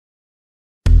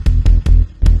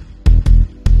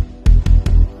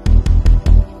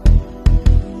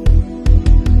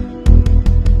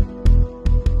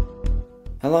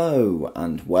Hello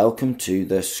and welcome to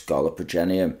the Scholar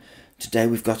Progenium. Today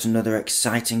we've got another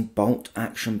exciting bolt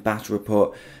action battle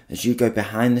report as you go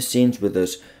behind the scenes with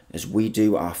us as we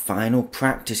do our final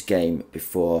practice game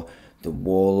before the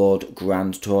Warlord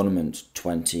Grand Tournament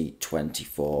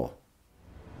 2024.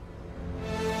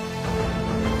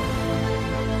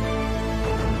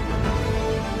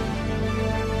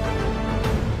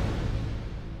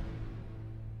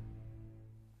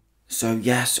 So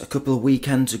yes, a couple of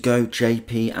weekends ago,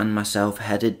 JP and myself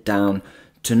headed down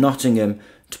to Nottingham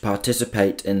to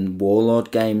participate in Warlord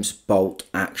Games Bolt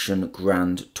Action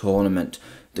Grand Tournament.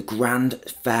 The grand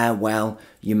farewell,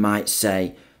 you might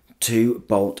say, to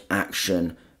Bolt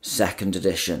Action 2nd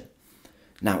edition.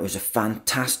 Now, it was a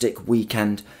fantastic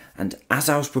weekend, and as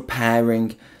I was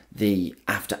preparing the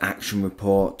after action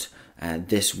report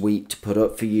this week to put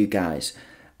up for you guys,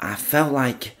 I felt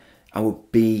like I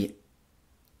would be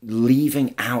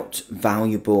leaving out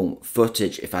valuable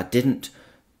footage if I didn't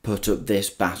put up this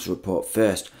battle report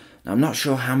first. Now, I'm not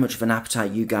sure how much of an appetite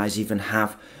you guys even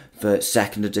have for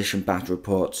 2nd edition battle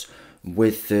reports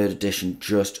with 3rd edition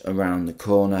just around the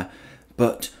corner,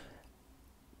 but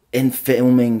in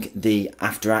filming the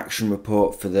after action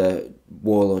report for the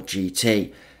Warlord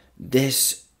GT,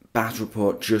 this battle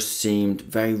report just seemed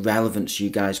very relevant so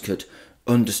you guys could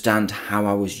understand how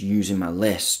I was using my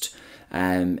list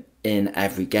in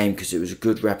every game, because it was a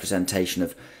good representation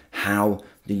of how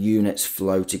the units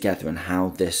flow together and how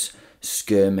this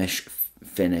skirmish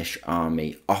Finnish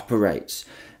army operates.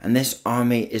 And this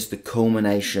army is the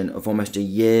culmination of almost a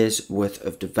year's worth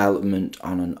of development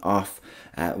on and off,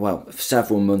 well,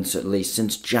 several months at least.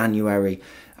 Since January,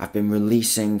 I've been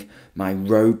releasing my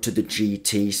Road to the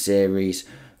GT series,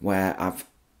 where I've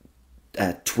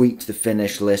tweaked the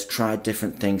Finnish list, tried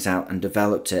different things out and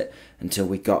developed it until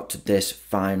we got to this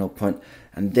final point.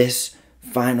 And this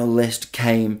final list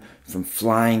came from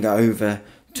flying over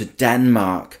to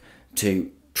Denmark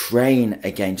to train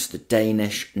against the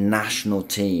Danish national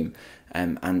team,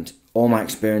 and all my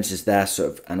experiences there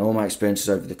and all my experiences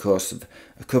over the course of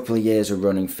a couple of years of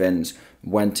running Finns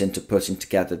went into putting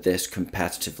together this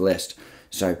competitive list.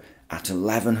 So at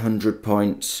 1100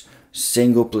 points,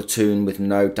 single platoon with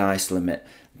no dice limit,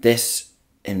 this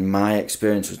in my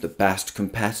experience was the best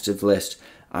competitive list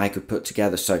I could put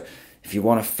together. So if you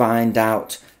want to find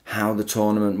out how the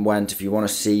tournament went, if you want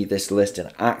to see this list in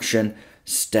action,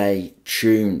 stay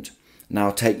tuned. Now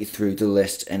I'll take you through the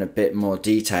list in a bit more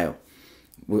detail.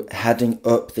 Heading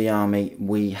up the army,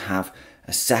 we have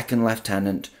a 2nd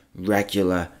lieutenant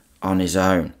regular on his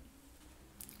own.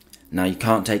 Now you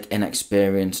can't take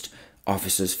inexperienced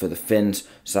officers for the Finns,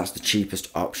 so that's the cheapest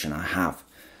option I have.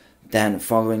 Then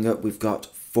following up, we've got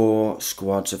 4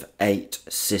 squads of 8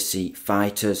 sissy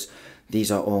fighters. These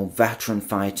are all veteran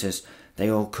fighters. They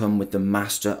all come with the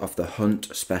Master of the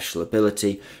Hunt special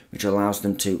ability, which allows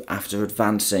them to, after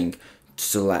advancing,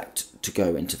 select to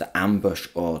go into the ambush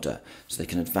order. So they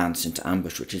can advance into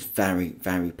ambush, which is very,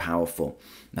 very powerful.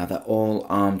 Now they're all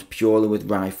armed purely with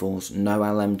rifles, no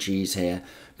LMGs here,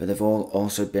 but they've all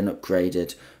also been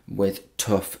upgraded with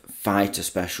Tough Fighter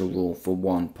special rule for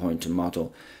 1 point a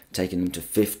model, taking them to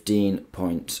 15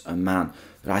 points a man.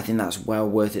 But I think that's well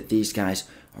worth it. These guys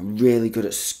are really good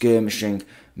at skirmishing,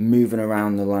 moving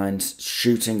around the lines,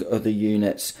 shooting other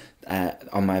units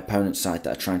on my opponent's side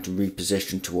that are trying to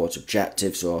reposition towards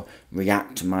objectives or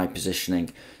react to my positioning.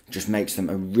 It just makes them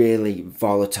a really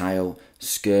volatile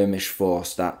skirmish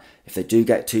force that if they do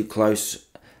get too close,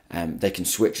 they can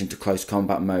switch into close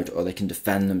combat mode, or they can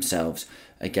defend themselves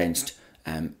against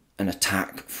an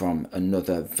attack from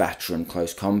another veteran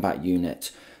close combat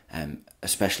unit,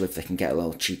 especially if they can get a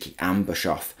little cheeky ambush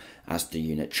off as the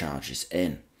unit charges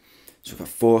in. So we've got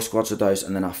 4 squads of those,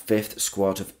 and then our 5th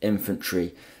squad of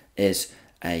infantry is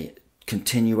a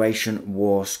continuation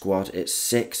war squad. It's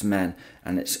 6 men,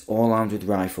 and it's all armed with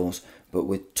rifles, but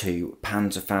with 2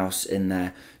 Panzerfausts in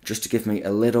there, just to give me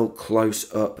a little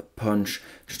close-up punch,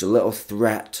 just a little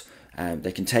threat.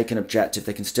 They can take an objective,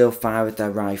 they can still fire with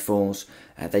their rifles.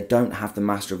 They don't have the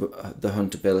Master of the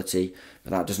Hunt ability,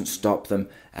 but that doesn't stop them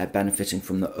benefiting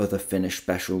from the other Finnish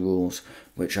special rules,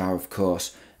 which are, of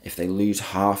course, if they lose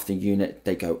half the unit,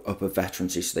 they go up a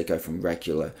veterancy, so they go from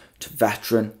regular to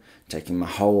veteran, taking my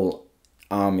whole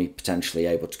army potentially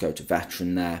able to go to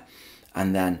veteran there.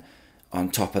 And then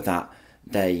on top of that,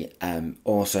 they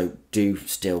also do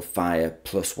still fire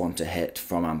 +1 to hit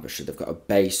from ambush, so they've got a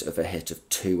base of a hit of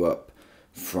 2 up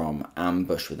from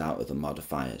ambush without other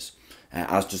modifiers,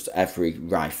 as does every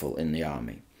rifle in the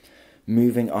army.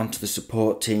 Moving on to the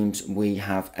support teams, we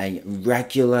have a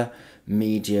regular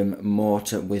medium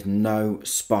mortar with no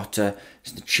spotter.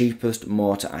 It's the cheapest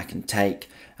mortar I can take.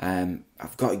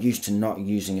 I've got used to not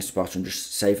using a spotter and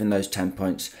just saving those 10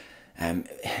 points.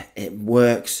 It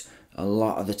works a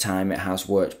lot of the time. It has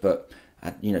worked, but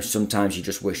sometimes you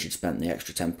just wish you'd spent the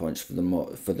extra 10 points for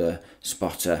the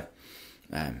spotter.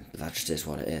 But that just is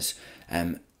what it is.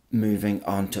 Moving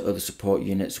on to other support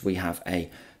units, we have a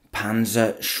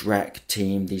Panzer Shrek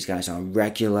team. These guys are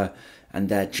regular, and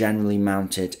they're generally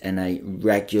mounted in a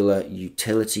regular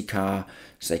utility car,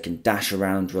 so they can dash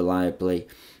around reliably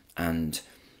and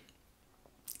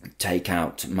take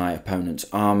out my opponent's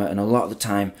armour. And a lot of the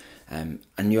time,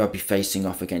 I knew I'd be facing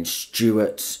off against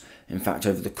Stuarts. In fact,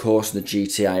 over the course of the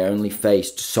GT, I only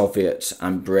faced Soviets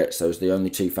and Brits. Those are the only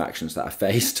two factions that I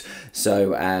faced.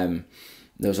 So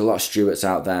there was a lot of Stuarts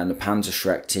out there, and the Panzer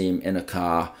Shrek team in a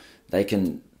car, they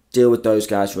can deal with those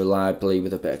guys reliably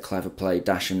with a bit of clever play,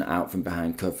 dashing out from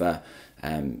behind cover,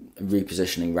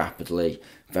 repositioning rapidly.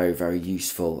 Very, very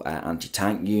useful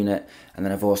anti-tank unit. And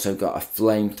then I've also got a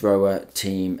flamethrower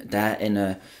team. They're in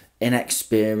a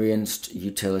inexperienced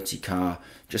utility car,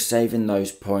 just saving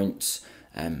those points.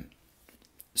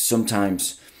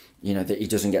 Sometimes, that he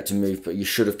doesn't get to move, but you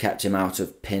should have kept him out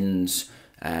of pins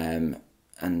and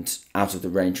out of the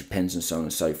range of pins and so on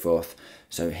and so forth.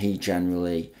 So he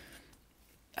generally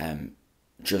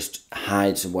just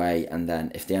hides away, and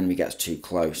then if the enemy gets too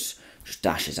close, just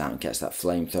dashes out and gets that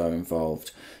flamethrower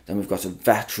involved. Then we've got a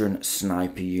veteran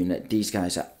sniper unit. These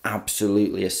guys are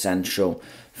absolutely essential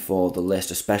for the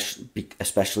list,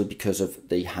 especially because of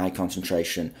the high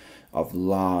concentration of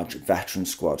large veteran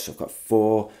squads. So I've got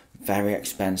 4 very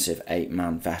expensive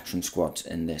 8-man veteran squads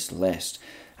in this list,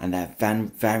 and they're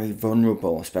very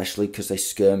vulnerable, especially because they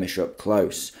skirmish up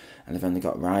close and they've only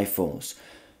got rifles,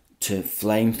 to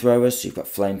flamethrowers. So you've got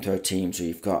flamethrower teams, or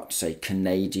you've got, say,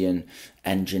 Canadian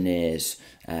engineers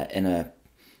in a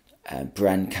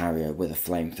Bren carrier with a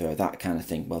flamethrower, that kind of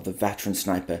thing. Well, the veteran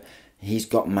sniper, he's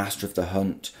got master of the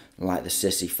hunt like the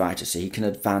sissy fighter, so he can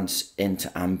advance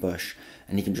into ambush,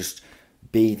 and he can just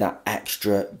be that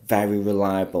extra, very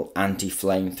reliable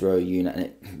anti-flamethrower unit, and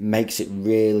it makes it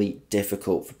really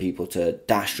difficult for people to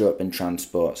dash up in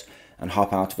transports and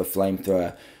hop out of a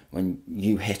flamethrower when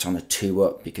you hit on a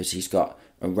 2-up, because he's got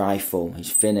a rifle.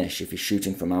 His finish, if he's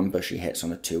shooting from ambush, he hits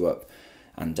on a 2-up,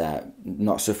 and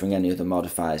not suffering any other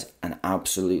modifiers. An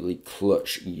absolutely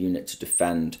clutch unit to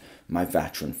defend my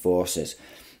veteran forces.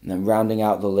 And then rounding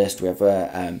out the list, we have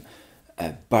a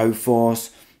Bofors.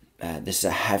 This is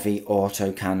a heavy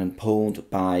autocannon pulled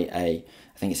by I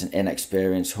think it's an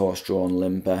inexperienced horse-drawn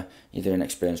limber, either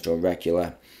inexperienced or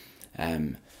regular.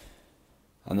 And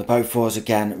the Bofors,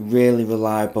 again, really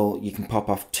reliable. You can pop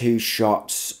off 2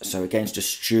 shots. So against a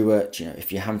Stuart,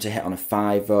 if you're having to hit on a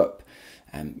 5-up,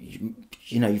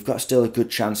 you've got still a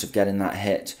good chance of getting that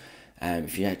hit.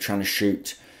 If you're trying to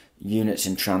shoot units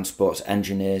in transports,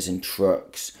 engineers in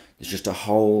trucks, there's just a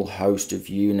whole host of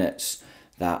units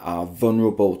that are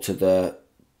vulnerable to the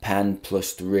pen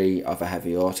 +3 of a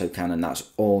heavy autocannon.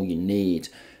 That's all you need,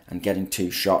 and getting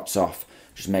 2 shots off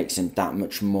just makes him that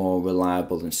much more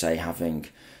reliable than, say, having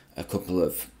a couple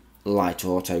of light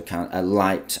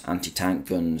anti-tank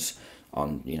guns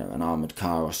on an armoured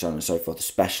car or so on and so forth,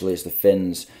 especially as the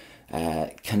Finns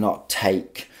cannot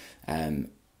take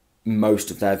most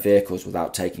of their vehicles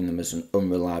without taking them as an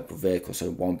unreliable vehicle.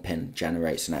 So 1 pin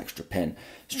generates an extra pin.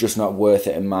 It's just not worth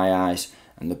it in my eyes,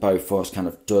 and the Bofors kind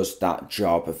of does that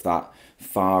job of that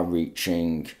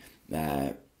far-reaching,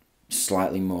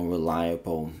 slightly more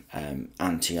reliable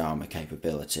anti-armour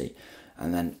capability.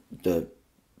 And then the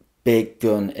big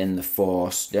gun in the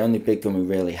force, the only big gun we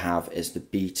really have is the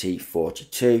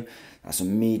BT-42. That's a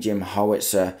medium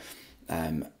howitzer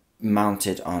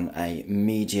mounted on a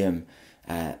medium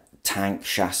tank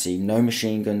chassis. No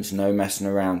machine guns, no messing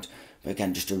around, but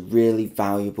again, just a really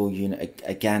valuable unit.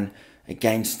 Again,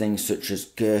 against things such as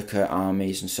Gurkha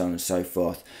armies and so on and so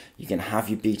forth. You can have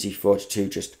your BT-42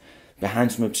 just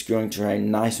behind some obscuring terrain,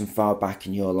 nice and far back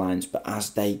in your lines, but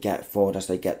as they get forward, as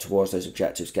they get towards those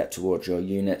objectives, get towards your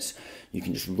units, you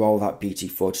can just roll that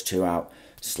BT-42 out,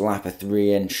 slap a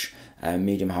 3-inch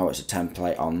medium howitzer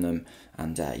template on them,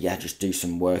 and just do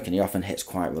some work. And he often hits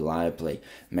quite reliably,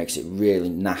 makes it really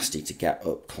nasty to get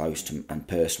up close to and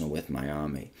personal with my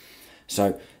army.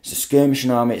 So it's a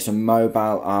skirmishing army, it's a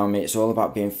mobile army, it's all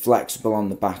about being flexible on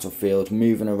the battlefield,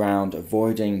 moving around,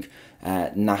 avoiding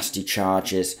nasty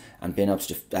charges, and being able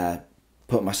to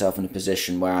put myself in a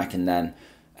position where I can then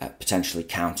potentially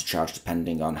countercharge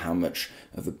depending on how much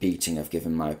of a beating I've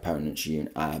given my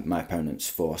opponent's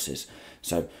forces.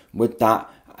 So with that,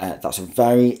 that's a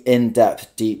very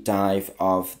in-depth deep dive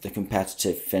of the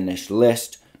competitive Finnish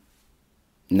list.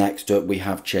 Next up we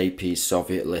have JP's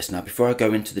Soviet list. Now before I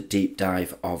go into the deep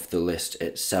dive of the list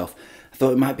itself, I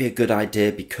thought it might be a good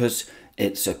idea, because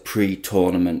it's a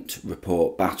pre-tournament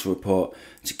report, battle report,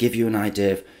 to give you an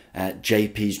idea of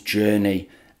JP's journey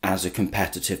as a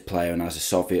competitive player and as a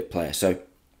Soviet player. So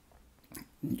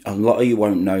a lot of you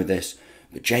won't know this,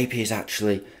 but JP is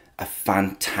actually a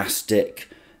fantastic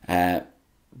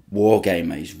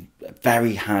wargamer. He's a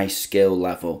very high skill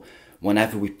level.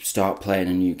 Whenever we start playing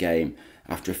a new game,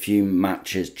 after a few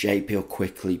matches, JP will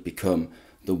quickly become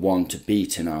the one to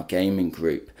beat in our gaming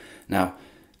group. Now,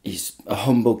 he's a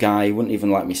humble guy. He wouldn't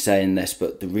even like me saying this,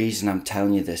 but the reason I'm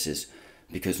telling you this is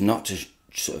because, not to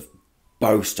sort of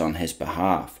boast on his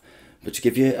behalf, but to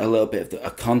give you a little bit of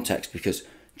a context, because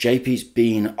JP's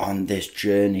been on this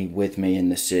journey with me in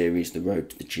the series, The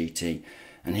Road to the GT,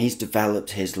 and he's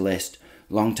developed his list.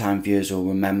 Long-time viewers will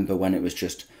remember when it was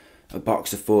just a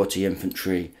box of 40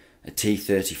 infantry, a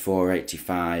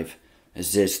T-34-85, a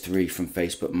ZiS-3 from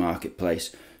Facebook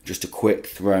Marketplace, just a quick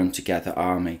thrown together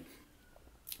army.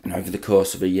 And over the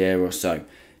course of a year or so,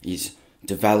 he's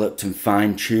developed and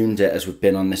fine-tuned it as we've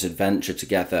been on this adventure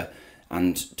together,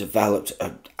 and developed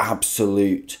an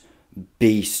absolute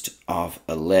beast of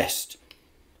a list.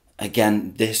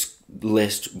 Again, this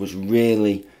list was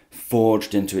really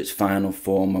forged into its final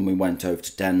form when we went over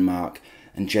to Denmark,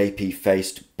 and JP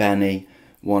faced Benny,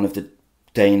 one of the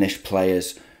Danish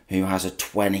players who has a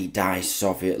 20 dice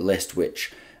Soviet list,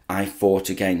 which I fought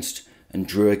against and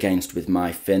drew against with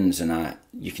my Finns, and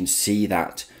you can see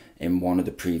that in one of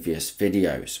the previous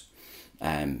videos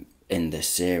in this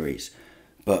series.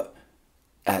 But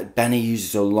Benny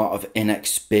uses a lot of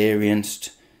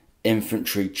inexperienced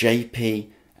infantry. JP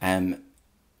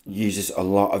uses a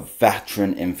lot of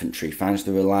veteran infantry, finds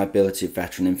the reliability of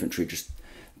veteran infantry just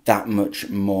that much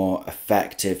more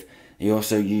effective. He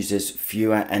also uses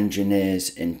fewer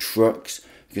engineers in trucks,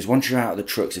 because once you're out of the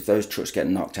trucks, if those trucks get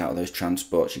knocked out of those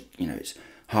transports, you know, it's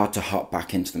hard to hop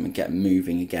back into them and get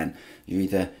moving again. You're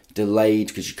either delayed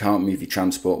because you can't move your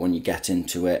transport when you get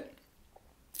into it,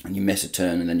 and you miss a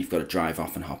turn and then you've got to drive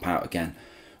off and hop out again,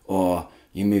 or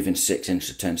you move in 6 inches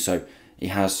a turn. So he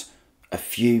has a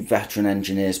few veteran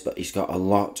engineers, but he's got a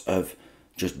lot of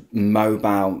just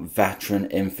mobile veteran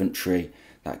infantry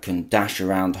that can dash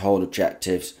around, hold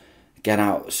objectives, get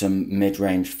out some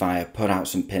mid-range fire, put out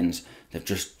some pins. They've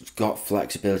just got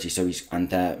flexibility, and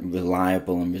they're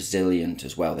reliable and resilient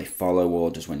as well. They follow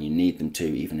orders when you need them to,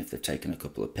 even if they've taken a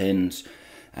couple of pins.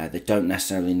 They don't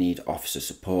necessarily need officer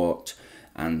support,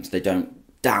 and they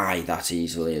don't die that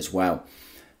easily as well.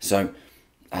 So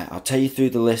I'll take you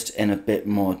through the list in a bit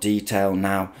more detail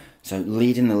now. So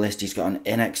leading the list, he's got an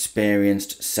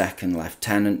inexperienced second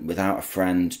lieutenant without a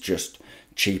friend, just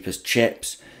cheap as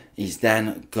chips. He's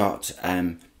then got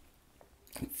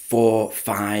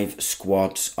 4-5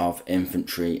 squads of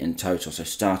infantry in total. So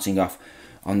starting off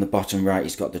on the bottom right,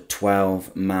 he's got the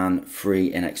 12-man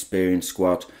free inexperienced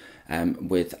squad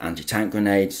with anti-tank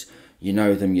grenades. You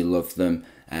know them, you love them.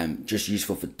 Just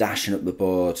useful for dashing up the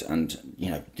board, and you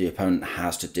know the opponent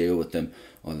has to deal with them,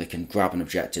 or they can grab an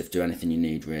objective, do anything you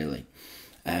need really.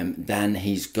 Then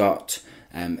he's got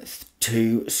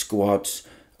 2 squads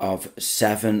of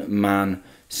 7-man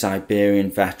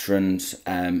Siberian veterans,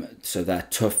 so they're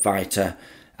tough fighter,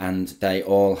 and they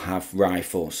all have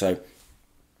rifle. So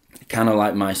kind of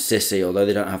like my sissy, although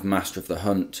they don't have Master of the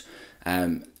Hunt,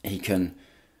 he can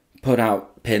put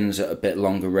out pins at a bit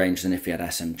longer range than if he had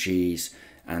SMGs,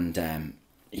 and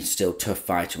he's still tough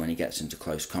fighter when he gets into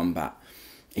close combat.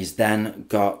 He's then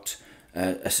got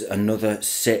another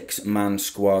 6-man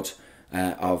squad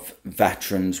of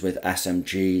veterans with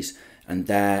SMGs, and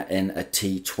they're in a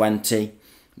T20,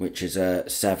 which is a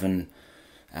 7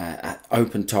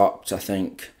 open topped, I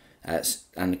think,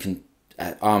 and can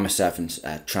armor 7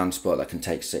 transport that can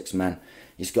take 6 men.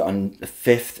 He's got a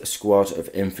 5th squad of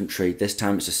infantry. This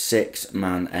time it's a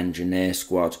 6-man engineer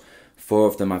squad. 4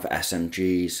 of them have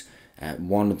SMGs.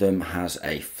 1 of them has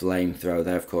a flamethrower.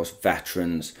 They're of course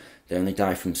veterans. They only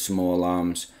die from small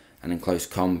arms and in close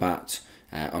combat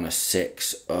on a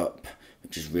 6 up,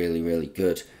 which is really, really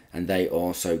good. And they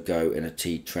also go in a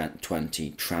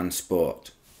T20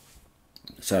 transport.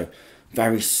 So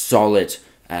very solid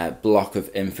block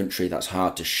of infantry that's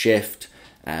hard to shift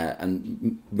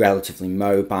and relatively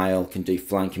mobile, can do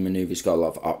flanking manoeuvres, got a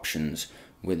lot of options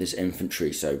with his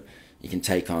infantry, so you can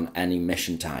take on any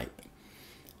mission type.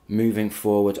 Moving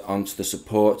forward onto the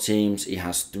support teams, he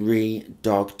has 3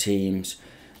 dog teams,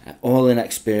 all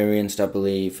inexperienced I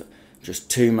believe, just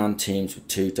 2-man teams with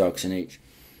 2 dogs in each.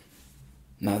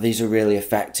 Now these are really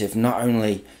effective, not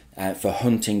only for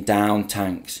hunting down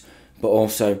tanks, but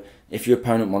also if your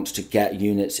opponent wants to get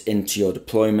units into your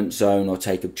deployment zone or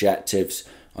take objectives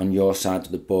on your side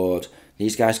of the board,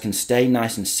 these guys can stay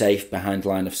nice and safe behind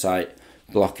line of sight,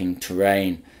 blocking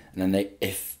terrain. And then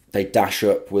if they dash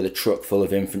up with a truck full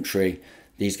of infantry,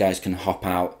 these guys can hop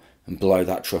out and blow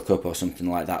that truck up or something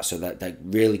like that. So that they're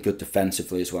really good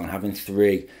defensively as well. And having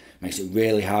 3 makes it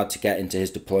really hard to get into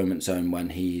his deployment zone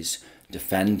when he's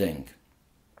defending.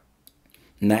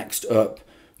 Next up,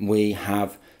 we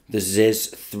have the Ziz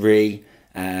 3.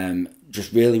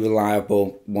 Just really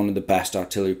reliable, one of the best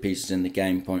artillery pieces in the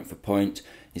game, point for point.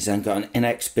 He's then got an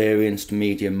inexperienced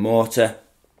medium mortar,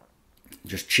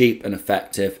 just cheap and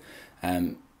effective.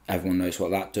 Everyone knows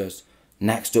what that does.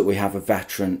 Next up, we have a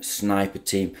veteran sniper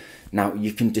team. Now,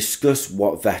 you can discuss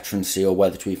what veterans see or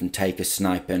whether to even take a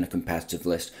sniper in a competitive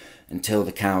list until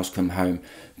the cows come home.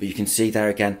 But you can see there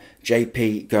again,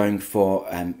 JP going for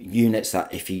units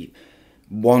that if he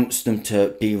wants them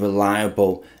to be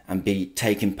reliable and be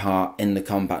taking part in the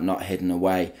combat, not hidden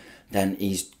away, then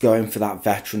he's going for that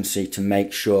veterancy to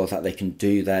make sure that they can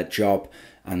do their job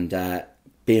and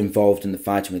be involved in the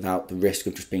fighting without the risk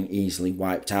of just being easily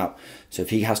wiped out. So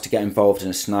if he has to get involved in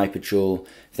a sniper duel,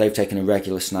 if they've taken a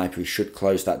regular sniper, he should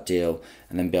close that deal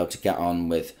and then be able to get on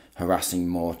with harassing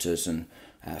mortars and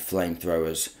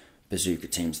flamethrowers, bazooka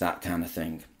teams, that kind of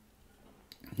thing.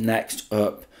 Next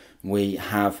up, we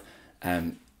have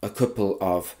a couple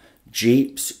of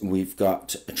jeeps. We've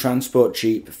got a transport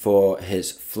jeep for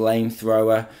his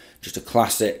flamethrower, just a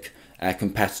classic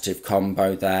competitive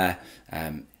combo there.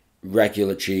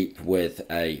 Regular jeep with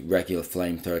a regular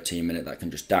flamethrower team in it that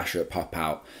can just dash up, hop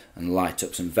out and light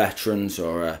up some veterans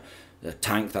or a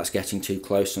tank that's getting too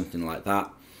close, something like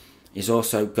that. He's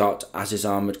also got, as his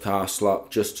armoured car slot,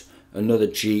 just another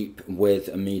jeep with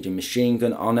a medium machine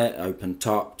gun on it, open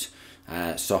topped,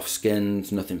 soft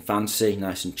skinned, nothing fancy,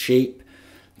 nice and cheap.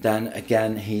 Then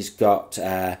again, he's got,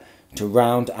 to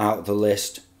round out the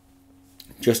list,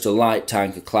 just a light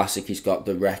tank, a classic. He's got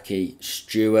the Recce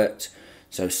Stuart,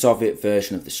 so Soviet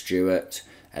version of the Stuart.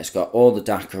 It's got all the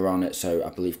Dakar on it, so I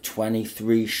believe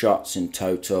 23 shots in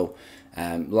total,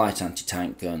 light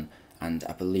anti-tank gun, and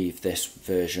I believe this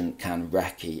version can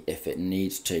recce if it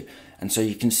needs to. And so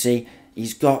you can see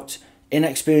he's got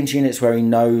inexperienced units where he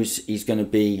knows he's going to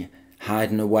be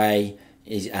hiding away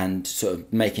and sort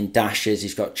of making dashes.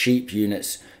 He's got cheap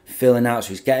units filling out, so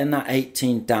he's getting that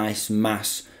 18 dice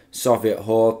mass Soviet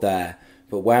horde there.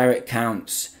 But where it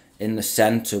counts, in the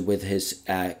centre with his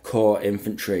core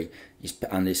infantry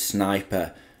and his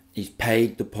sniper, he's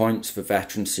paid the points for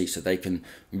veterancy so they can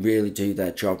really do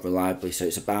their job reliably. So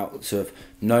it's about sort of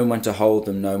knowing when to hold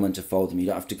them, knowing when to fold them. You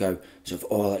don't have to go sort of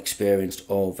all experienced,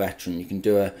 all veteran. You can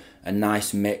do a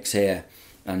nice mix here.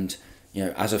 And, you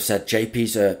know, as I've said,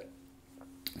 JP's a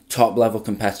top level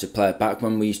competitive player. Back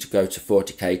when we used to go to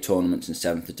 40k tournaments in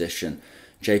 7th edition,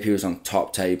 JP was on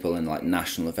top table in like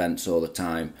national events all the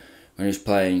time. When he was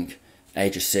playing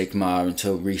Age of Sigmar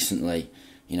until recently,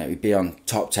 you know, he'd be on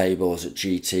top tables at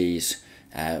GTs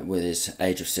with his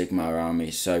Age of Sigmar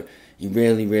armies. So he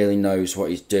really, really knows what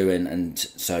he's doing. And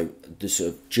so the sort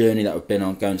of journey that we've been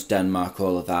on, going to Denmark,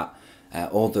 all of that,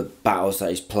 all the battles that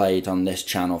he's played on this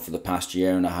channel for the past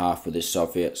year and a half with his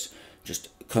Soviets, just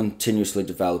continuously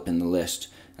developing the list.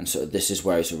 And so this is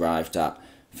where he's arrived at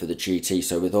for the GT.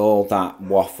 So with all that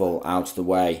waffle out of the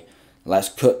way, let's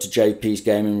cut to JP's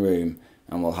gaming room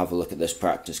and we'll have a look at this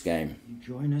practice game.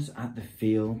 Join us at the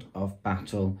field of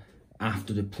battle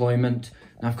after deployment.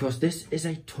 Now, of course, this is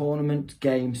a tournament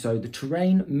game, so the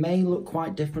terrain may look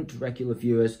quite different to regular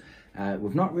viewers.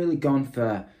 We've not really gone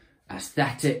for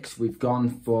aesthetics. We've gone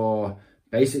for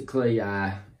basically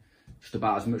just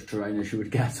about as much terrain as you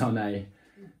would get on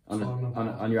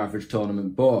your average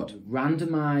tournament board.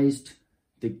 Randomised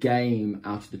the game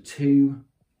out of the 2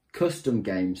 custom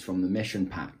games from the mission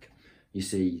pack. You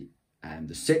see,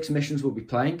 the 6 missions we'll be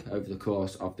playing over the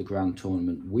course of the Grand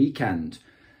Tournament weekend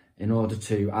in order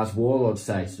to, as Warlords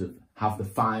say, sort of have the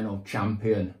final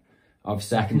champion of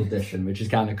 2nd edition, which is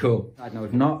kind of cool. Now,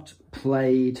 we've not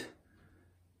played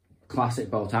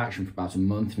Classic Bolt Action for about a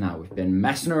month now. We've been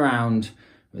messing around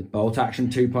with Bolt Action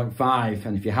 2.5,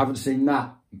 and if you haven't seen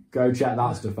that, go check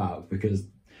that stuff out, because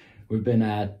we've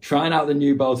been trying out the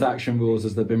new Bolt Action rules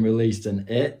as they've been released, and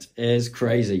it is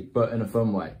crazy, but in a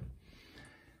fun way.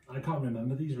 I can't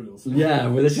remember these rules. Yeah,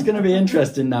 well, this is going to be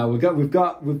interesting now. We've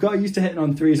got used to hitting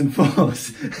on 3s and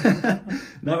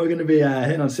 4s. Now we're going to be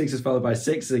hitting on 6s followed by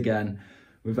 6s again.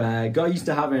 We've got used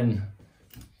to having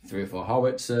 3 or 4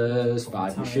 howitzers,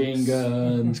 5 machine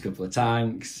guns, a couple of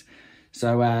tanks.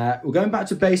 So we're going back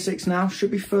to basics now.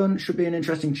 Should be fun. Should be an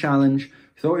interesting challenge.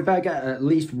 Thought we'd better get at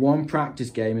least 1 practice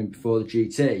game in before the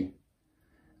GT.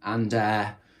 And,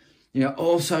 you know,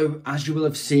 also, as you will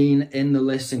have seen in the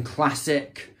list in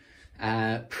classic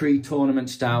pre-tournament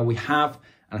style, we have,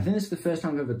 and I think this is the first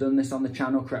time we've ever done this on the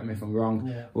channel, correct me if I'm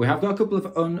wrong, but we have got a couple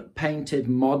of unpainted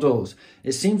models.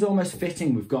 It seems almost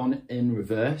fitting we've gone in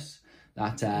reverse,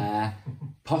 that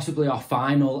possibly our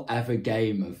final ever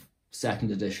game of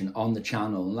 2nd edition on the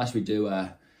channel, unless we do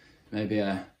maybe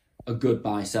a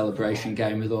goodbye celebration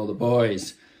game with all the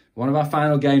boys. One of our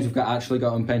final games, we've actually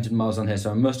got unpainted models on here,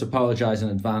 so I must apologise in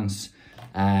advance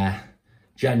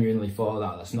genuinely for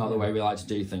that. That's not the way we like to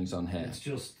do things on here. It's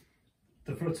just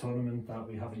for a tournament that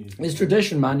we haven't used. It's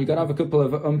tradition, man. You've got to have a couple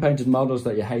of unpainted models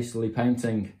that you're hastily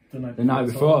painting the night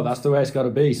before. That's the way it's got to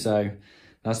be, so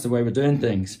that's the way we're doing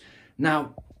things.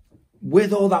 Now,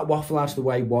 with all that waffle out of the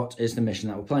way, what is the mission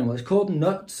that we're playing? Well, it's called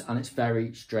Nuts, and it's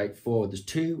very straightforward. There's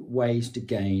 2 ways to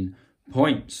gain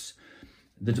points.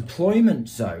 The deployment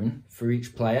zone for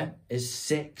each player is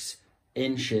 6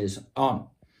 inches on,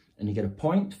 and you get a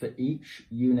point for each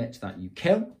unit that you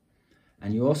kill,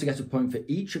 and you also get a point for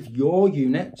each of your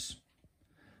units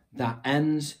that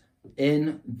ends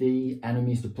in the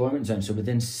enemy's deployment zone, so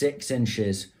within 6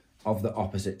 inches of the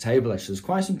opposite table edge. So there's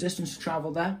quite some distance to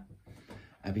travel there.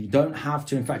 But you don't have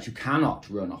to, in fact, you cannot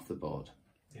run off the board.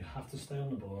 You have to stay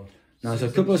on the board. Now, there's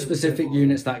a couple of specific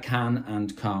units that can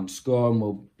and can't score, and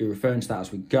we'll be referring to that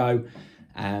as we go.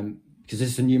 Because this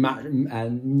is a new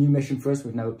mission for us.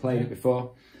 We've never played it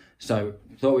before. So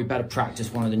thought we'd better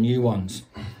practice one of the new ones.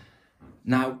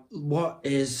 Now, what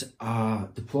is our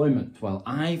deployment? Well,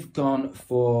 I've gone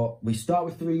for, we start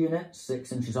with 3 units,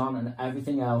 6 inches on, and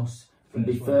everything else can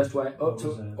be first wave up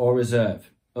to, or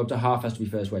reserve. Up to half has to be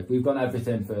first wave. We've got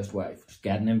everything first wave, just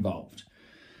getting involved.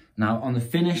 Now, on the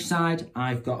finish side,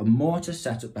 I've got a mortar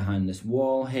set up behind this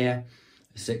wall here,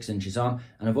 6 inches on,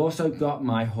 and I've also got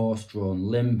my horse-drawn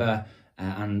limber,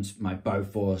 and my bow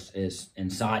force is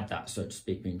inside that, so to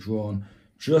speak, being drawn,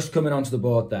 just coming onto the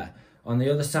board there. On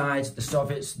the other side, the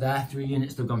Soviets, their 3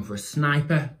 units, they've gone for a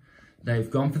sniper.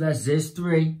 They've gone for their Ziz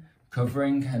 3,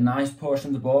 covering a nice portion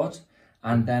of the board,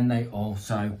 and then they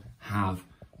also have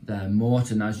their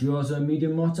mortar. Now, is yours a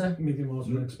medium mortar? Medium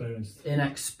mortar, inexperienced.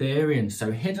 Inexperienced.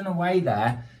 So hidden away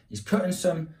there, he's cutting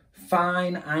some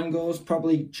fine angles.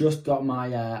 Probably just got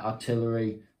my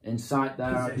artillery in sight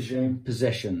there, I presume.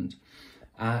 Positioned.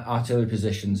 Artillery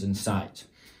positions in sight.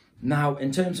 Now,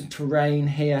 in terms of terrain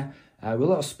here, we're a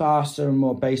little sparser and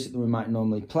more basic than we might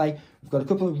normally play. We've got a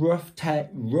couple of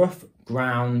rough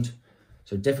ground,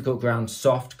 so difficult ground,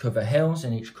 soft cover hills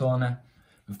in each corner.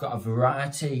 We've got a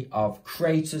variety of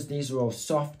craters. These are all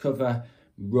soft cover,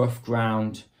 rough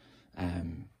ground.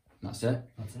 That's it.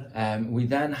 We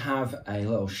then have a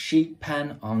little sheep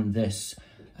pen on this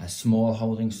small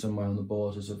holding somewhere on the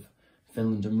borders of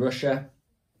Finland and Russia.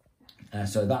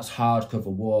 So that's hard cover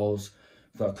walls.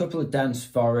 We've got a couple of dense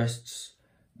forests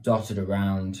dotted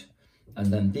around. And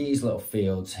then these little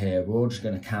fields here, we're all just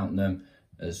going to count them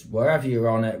as wherever you're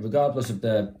on it, regardless of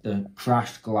the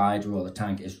crashed glider or the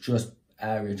tank, it's just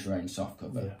area terrain soft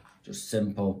cover, just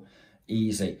simple,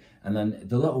 easy. And then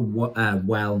the little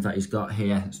well that he's got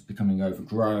here, it's becoming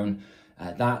overgrown,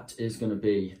 that is going to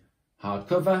be hard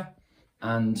cover.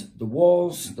 And the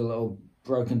walls, the little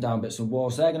broken down bits of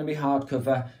walls, they're going to be hard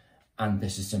cover. And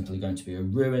this is simply going to be a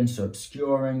ruin, so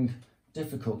obscuring,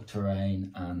 difficult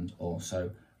terrain, and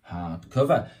also hard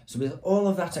cover. So with all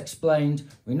of that explained,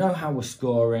 we know how we're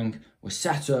scoring, we're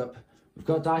set up, we've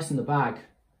got dice in the bag.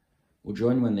 We'll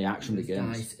join when the action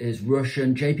begins. Dice is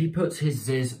Russian. JP puts his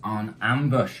Ziz on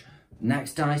ambush.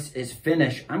 Next dice is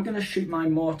finish. I'm going to shoot my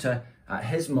mortar at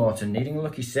his mortar, needing a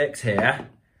lucky 6 here.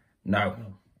 No.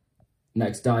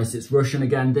 Next dice, it's Russian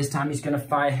again. This time he's going to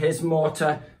fire his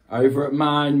mortar over at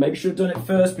mine. Maybe should have done it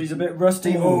first, but he's a bit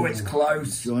rusty. Oh, it's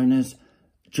close. Join us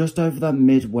just over that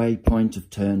midway point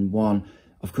of turn 1.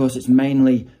 Of course, it's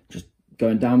mainly just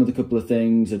going down with a couple of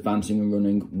things, advancing and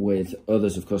running with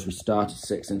others. Of course, we started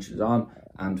 6 inches on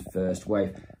and first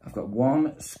wave. I've got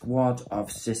one squad of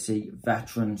sissy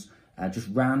veterans just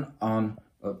ran on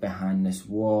up behind this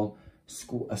wall.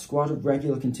 A squad of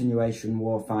regular continuation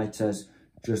warfighters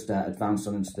just advanced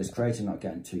on into this crater, not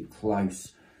getting too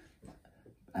close.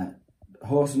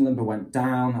 Horse and limber went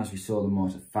down as we saw the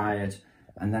mortar fired.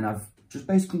 And then I've just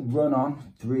basically run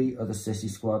on 3 other sissy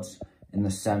squads in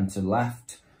the centre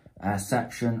left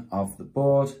section of the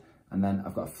board, and then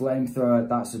I've got a flamethrower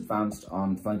that's advanced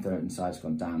on. Flamethrower inside's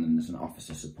gone down, and there's an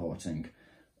officer supporting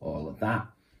all of that.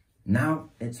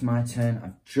 Now it's my turn.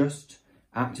 I've just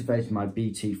activated my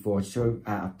BT-42.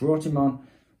 I've brought him on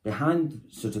behind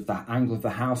sort of that angle of the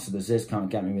house so the Ziz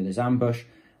can't get me with his ambush,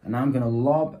 and I'm going to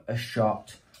lob a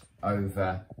shot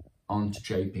over onto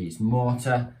JP's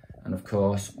mortar. And of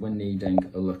course, we're needing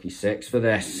a lucky 6 for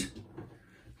this.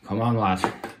 Come on,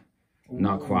 lad.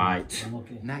 Not quite.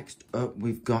 Next up,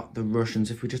 we've got the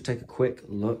Russians. If we just take a quick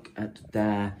look at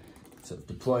their sort of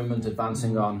deployment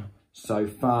advancing on so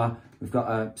far, we've got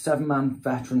a 7-man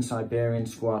veteran Siberian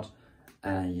squad,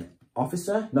 a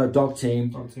dog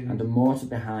team, and a mortar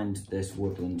behind this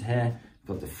woodland here.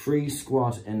 We've got the free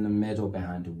squad in the middle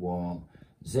behind a wall.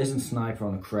 Ziz and Sniper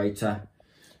on a crater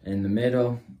in the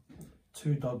middle.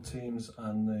 2 dog teams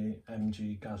and the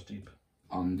MG gas jeep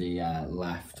on the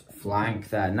left flank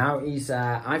there. Now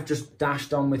I've just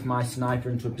dashed on with my sniper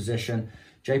into a position.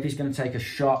 JP's going to take a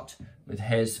shot with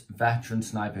his veteran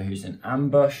sniper who's in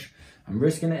ambush. I'm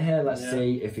risking it here. Let's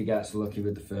see if he gets lucky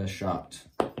with the first shot.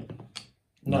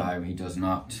 No, he does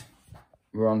not.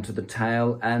 We're on to the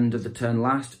tail end of the turn.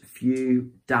 Last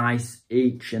few dice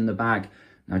each in the bag.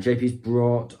 Now JP's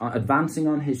advancing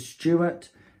on his Stuart.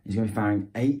 He's going to be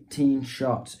firing 18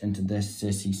 shots into this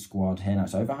sissy squad here. Now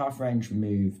it's over half range,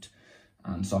 moved,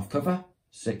 and soft cover.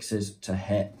 6s to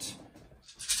hit.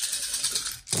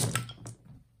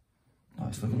 Oh,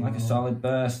 it's looking like a solid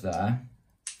burst there.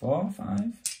 4,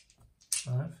 5?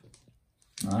 5.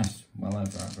 Nice, well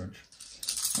over average.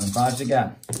 And 5s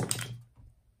again.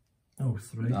 Oh,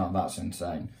 3. Oh, that's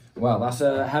insane. Well, that's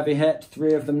a heavy hit.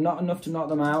 3 of them, not enough to knock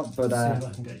them out, but... See if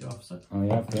I can get your officer. Oh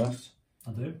yeah, of course.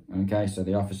 I do. Okay, so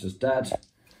the officer's dead.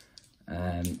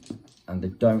 And they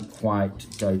don't quite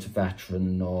go to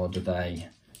veteran, nor do they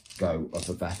go up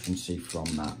a veterancy from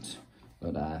that.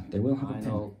 But they will have a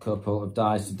final couple of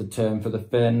dice of the turn for the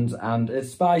Finns, and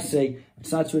it's spicy. I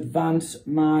decided to advance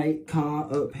my car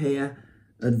up here,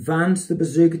 advance the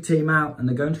bazooka team out, and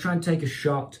they're going to try and take a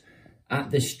shot at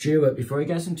this Stuart before he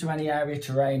gets into any area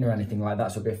terrain or anything like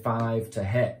that, so it'll be a 5 to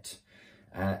hit.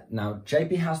 Now,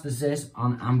 JP has the Ziz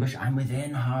on ambush. I'm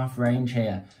within half range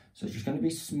here. So it's just going to be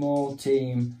small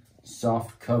team,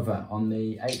 soft cover on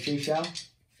the HE shell.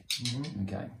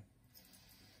 Okay.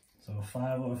 So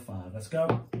 5 or 5. Let's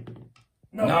go.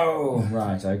 No!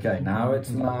 Right, okay. Now it's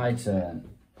my turn.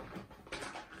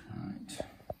 Right.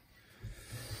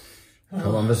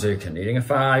 Come on, bazooka. Needing a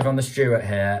 5 on the Stuart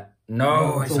here.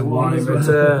 No, it's a 1 in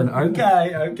return.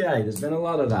 Okay. There's been a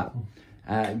lot of that.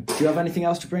 Do you have anything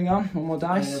else to bring on? One more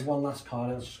dice? One last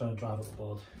card. I'm just going to drive up the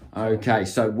board. Okay,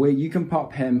 so you can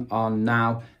pop him on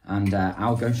now, and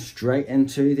I'll go straight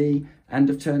into the end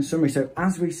of turn summary. So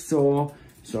as we saw,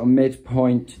 sort of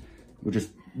midpoint, we're just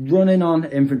running on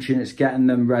infantry units, getting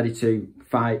them ready to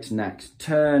fight next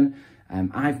turn.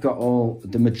 I've got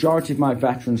the majority of my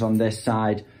veterans on this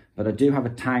side, but I do have a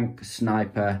tank,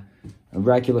 sniper, a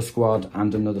regular squad,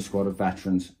 and another squad of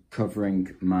veterans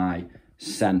covering my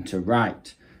centre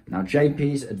right. Now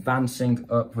JP's advancing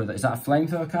up with, is that a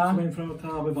flamethrower car? Flamethrower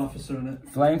car with officer in it.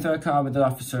 Flamethrower car with the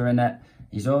officer in it.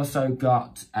 He's also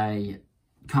got a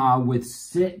car with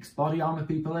 6 body armour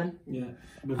people in. Yeah,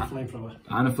 with a flamethrower.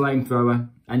 And a flamethrower,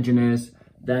 engineers.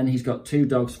 Then he's got 2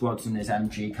 dog squads in his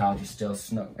MG car just still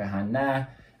snuck behind there.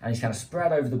 And he's kind of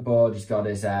spread over the board. He's got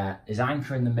his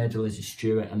anchor in the middle as his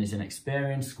Stuart and his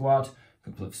inexperienced squad, a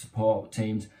couple of support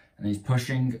teams. And he's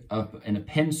pushing up in a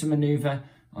pincer manoeuvre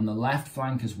on the left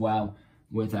flank as well,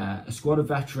 with a squad of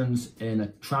veterans in a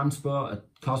transport, a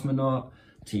cosmonaut,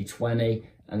 T20,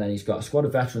 and then he's got a squad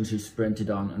of veterans who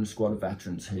sprinted on and a squad of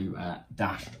veterans who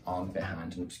dashed on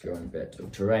behind and obscuring a bit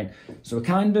of terrain. So we're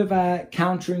kind of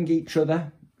countering each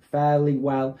other fairly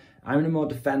well. I'm in a more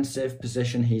defensive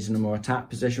position, he's in a more attack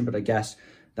position, but I guess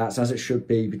that's as it should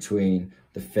be between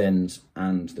the Finns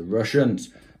and the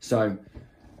Russians. So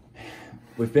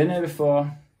we've been here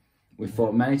before. We've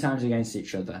fought many times against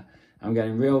each other. I'm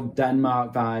getting real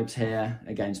Denmark vibes here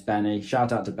against Benny.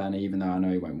 Shout out to Benny, even though I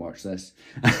know he won't watch this.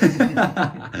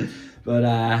 But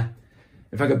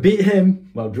if I could beat him,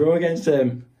 well, draw against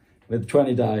him with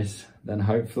 20 dice, then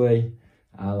hopefully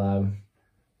I'll,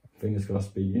 fingers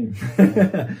crossed, beat you.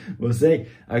 We'll see.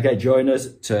 Okay, join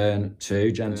us. Turn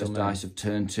 2, gentlemen. Dice of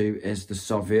turn 2 is the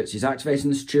Soviets. He's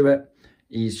activating the Stuart.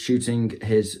 He's shooting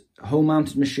his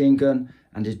hull-mounted machine gun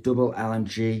and his double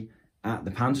LMG at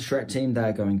the Panzerschreck team.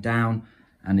 They're going down,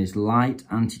 and his light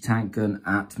anti-tank gun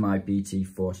at my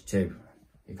BT-42.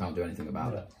 You can't do anything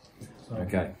about it. So,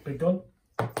 okay. Big gun.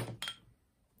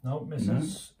 No,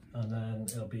 misses. No. And then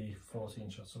it'll be 14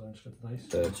 shots, so then just get the dice.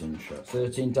 13 shots.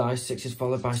 13 dice, 6s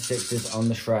followed by 6s on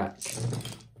the Shrek.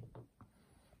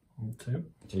 2.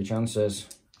 2 chances.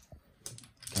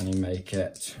 Can he make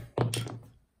it?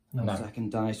 No.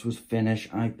 Second dice was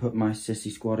finished. I put my sissy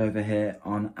squad over here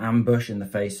on ambush in the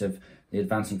face of the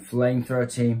advancing flamethrower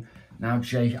team. Now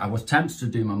I was tempted to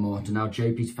do my mortar. Now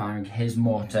JP's firing his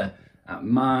mortar at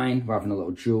mine. We're having a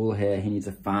little duel here. He needs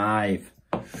a 5.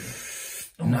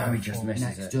 No, he just misses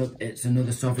it. Next up, it's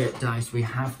another Soviet dice. We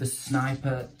have the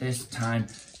sniper this time,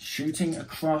 shooting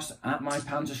across at my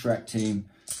Panzerschreck team,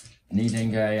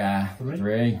 needing a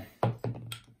 3.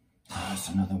 That's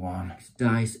another one. This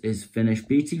dice is finished.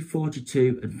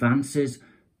 BT-42 advances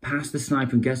past the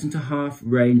sniper and gets into half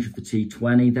range of the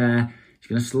T-20 there. He's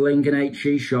going to sling an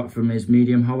HE shot from his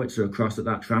medium howitzer across at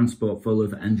that transport full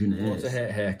of engineers. What's a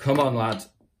hit here? Come on, lad.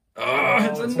 Oh,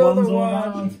 it's another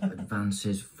one.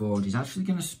 Advances forward. He's actually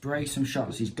going to spray some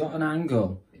shots. He's got an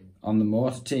angle on the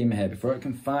mortar team here before it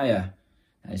can fire.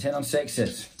 And he's hit on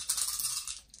 6s.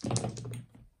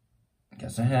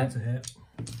 Gets a hit. Gets a hit.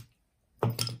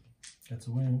 Gets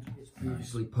a wound. He's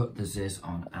previously put the Ziz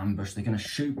on ambush. They're going to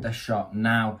shoot their shot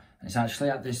now. And it's actually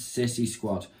at this sissy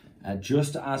squad.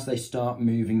 Just as they start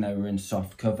moving, they were in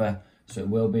soft cover. So it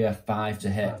will be a 5 to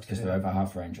hit because they're over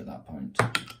half range at that point.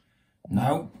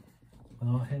 No.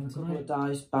 Not him tonight.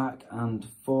 Dice back and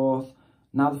forth.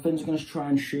 Now the Finns are going to try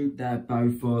and shoot their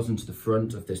Bofors into the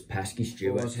front of this pesky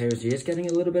Stuart. Here as he is getting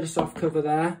a little bit of soft cover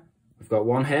there. We've got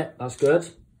 1 hit. That's good.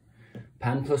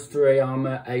 Pen +3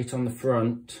 armour, 8 on the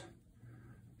front.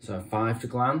 So 5 to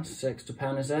glance, 6 to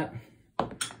pen, is it?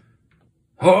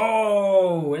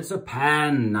 Oh, it's a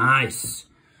pen. Nice.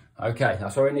 Okay,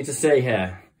 that's what we need to see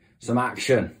here. Some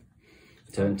action.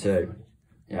 Turn 2.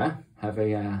 Yeah,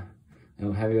 heavy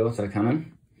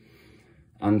autocannon.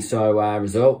 And so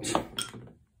result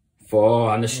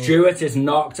 4. And the Stuart is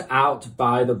knocked out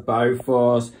by the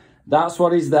Bofors. That's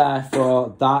what he's there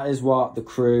for. That is what the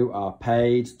crew are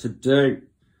paid to do.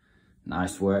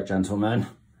 Nice work, gentlemen.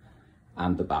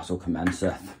 And the battle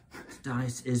commenceth.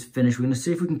 Dice is finished. We're going to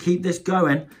see if we can keep this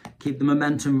going, keep the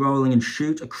momentum rolling and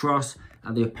shoot across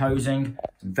at the opposing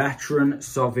veteran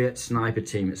Soviet sniper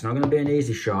team. It's not going to be an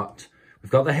easy shot.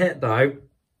 We've got the hit though.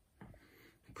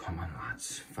 Come on,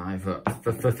 lads. 5 up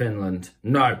for Finland.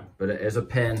 No, but it is a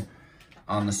pin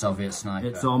on the Soviet sniper.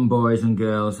 It's on, boys and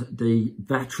girls. The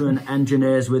veteran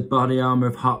engineers with body armour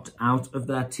have hopped out of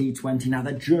their T-20. Now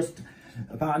they're just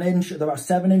about an inch, they're about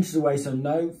 7 inches away, so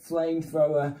no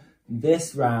flamethrower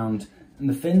this round. And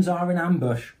the Finns are in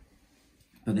ambush,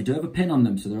 but they do have a pin on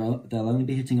them, so they'll only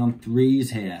be hitting on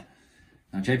 3s here.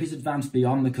 Now JP's advanced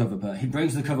beyond the cover, but he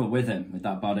brings the cover with him with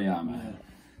that body armour. Yeah.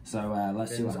 So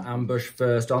let's see what's ambush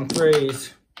first on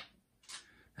 3s.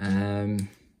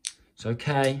 It's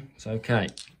okay, it's okay.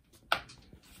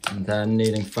 And then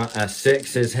needing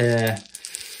 6s here.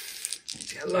 Need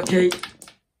to get lucky.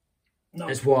 No.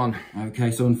 It's 1.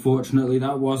 Okay, so unfortunately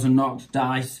that was a knocked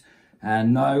dice.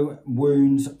 No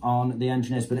wounds on the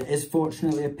engineers, but it is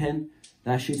fortunately a pin.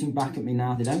 They're shooting back at me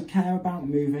now. They don't care about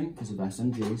moving because of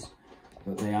SMGs,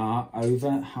 but they are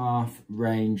over half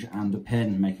range and a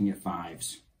pin, making it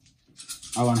 5s.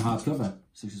 Oh, and hard cover.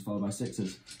 6s followed by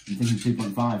 6s. I'm thinking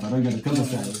 2.5. I don't get a cover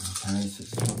save. Okay,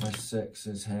 6s followed by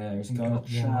 6s here. He's got a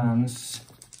chance.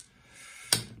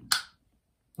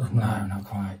 No, not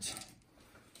quite.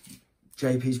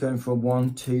 JP's going for a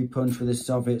 1-2 punch with his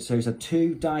Soviet, so he's had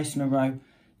 2 dice in a row.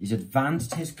 He's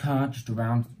advanced his car just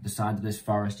around the side of this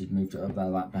forest. He'd moved it up there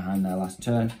behind their last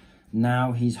turn.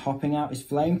 Now he's hopping out his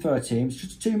flamethrower team. It's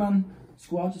just a 2-man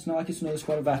squad. It's not like it's another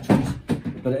squad of veterans,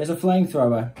 but it is a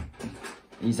flamethrower.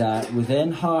 He's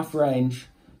within half range,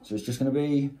 so it's just going to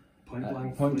be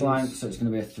point blank, so it's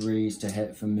going to be a 3s to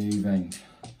hit for moving.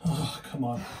 Oh, come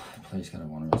on. Please get a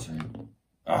 1 or a 2.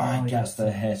 Oh, he gets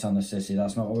the hit on the sissy.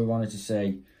 That's not what we wanted to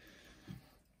see.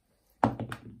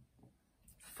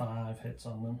 5 hits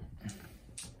on them.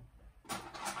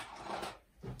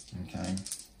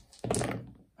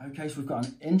 Okay, so we've got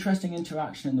an interesting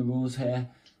interaction in the rules here.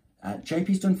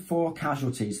 JP's done 4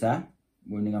 casualties there,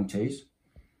 wounding on 2s.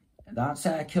 That's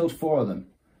killed 4 of them.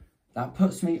 That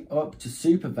puts me up to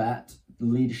Super Vet,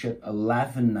 leadership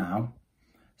 11 now.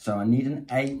 So I need an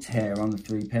 8 here on the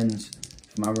 3 pins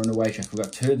for my runaway check. We've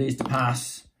got 2 of these to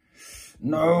pass.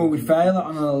 No, we fail it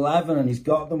on an 11 and he's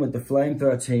got them with the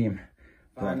flamethrower team.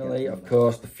 Finally, of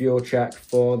course, the fuel check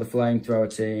for the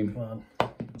flamethrower team. Come on.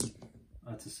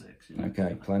 That's a 6. Yeah.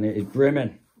 Okay, plenty. He's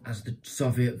brimming. As the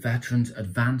Soviet veterans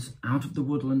advance out of the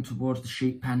woodland towards the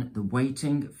sheep pen, the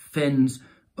waiting Finns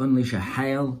unleash a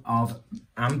hail of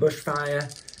ambush fire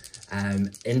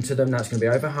into them. That's going to be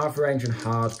over half range and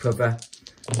hard cover.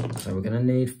 So we're going to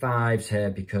need 5s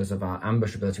here because of our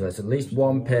ambush ability. It's at least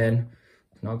 1 pin.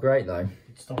 It's not great though.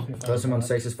 Plus I'm on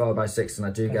 6s followed by 6 and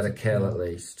I do get a kill at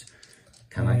least.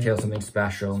 Can I kill something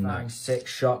special? No.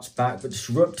 6 shots back, but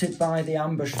disrupted by the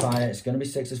ambush fire. It's going to be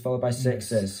 6s followed by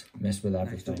 6s. Miss with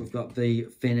everything. We've got the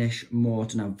Finnish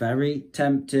mortar now. Very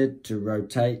tempted to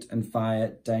rotate and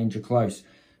fire danger close.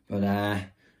 But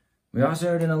we are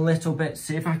zeroed in a little bit.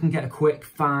 See if I can get a quick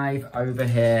 5 over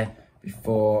here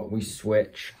before we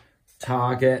switch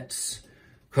targets.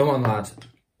 Come on, lad.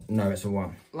 No, it's a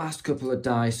 1. Last couple of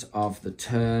dice of the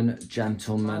turn,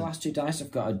 gentlemen. My last 2 dice,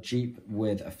 I've got a Jeep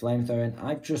with a flamethrower in.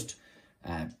 I've just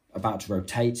about to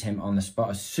rotate him on the spot.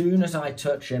 As soon as I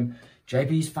touch him,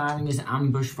 JP's firing his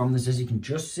ambush from the Ziz. He can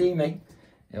just see me.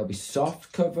 It'll be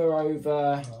soft cover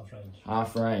over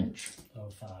half range. Oh,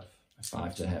 5.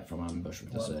 5 to hit from ambush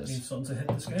with the Ziz. Need something to hit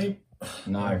this game.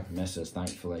 No, misses,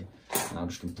 thankfully. And I'll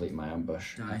just complete my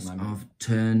ambush. Dice of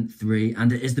turn 3,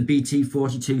 and it is the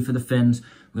BT-42 for the Finns.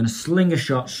 We're going to sling a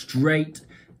shot straight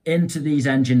into these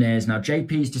engineers. Now,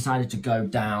 JP's decided to go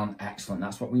down. Excellent,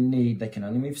 that's what we need. They can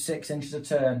only move 6 inches a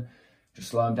turn. Just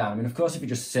slow them down. I mean, of course, if he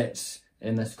just sits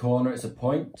in this corner, it's a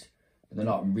point. But they're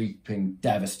not reaping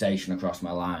devastation across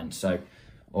my line. So,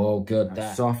 all good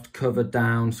there. Soft cover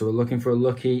down. So, we're looking for a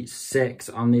lucky 6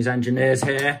 on these engineers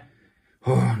here.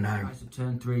 Oh no.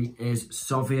 Turn 3 is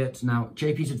Soviet. Now,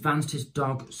 JP's advanced his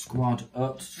dog squad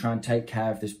up to try and take care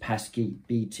of this pesky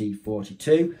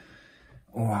BT-42.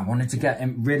 Oh, I wanted to get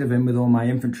rid of him with all my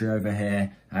infantry over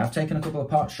here. I have taken a couple of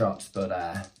pot shots, but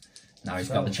now he's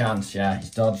got the chance. Yeah, he's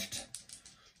dodged.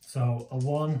 So, a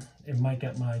 1, it might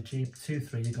get my Jeep. 2,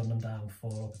 3, you gun them down.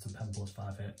 4, up to 10 plus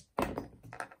 5 hit.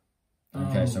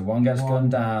 Okay, so 1 gets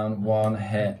gunned down, 1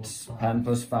 hits. 10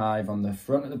 plus 5 on the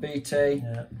front of the BT.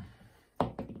 Yeah.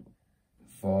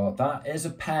 4. That is a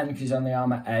pen because he's only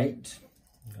armor 8.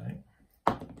 Okay.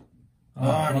 Oh,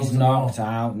 and he's knocked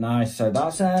out. Nice. So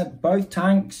that's both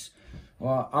tanks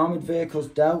or armoured vehicles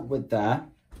dealt with there.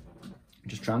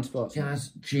 Just transports. Jazz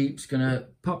Jeep's going to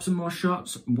pop some more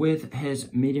shots with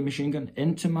his medium machine gun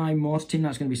into my mortar team.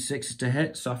 That's going to be 6 to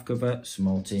hit. Soft cover,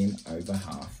 small team over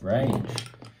half range.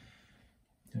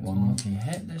 1 lucky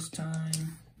hit this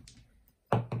time.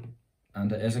 And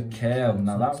it is a kill.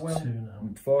 Now that will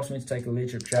force me to take a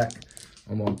leadership check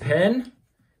on 1 pin.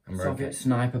 Soviet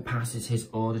sniper passes his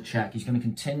order check. He's going to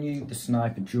continue the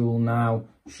sniper duel now,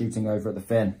 shooting over at the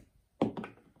Finn.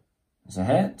 It's a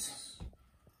hit.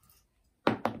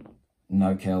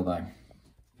 No kill though.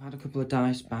 I've had a couple of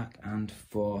dice back and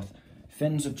forth.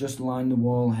 Finns have just lined the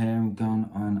wall here and gone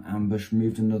on ambush.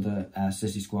 Moved another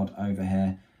sissy squad over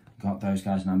here. Got those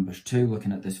guys in ambush too.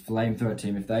 Looking at this flamethrower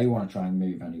team if they want to try and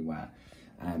move anywhere.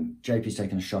 JP's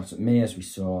taking a shot at me as we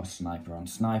saw, sniper on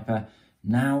sniper.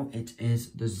 Now it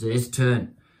is the Ziz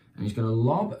turn. And he's going to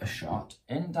lob a shot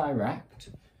indirect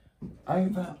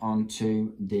over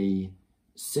onto the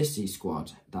sissy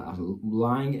squad that are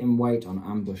lying in wait on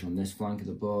ambush on this flank of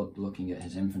the board, looking at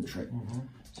his infantry.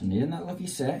 So needing that lucky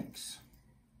 6.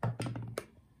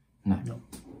 No.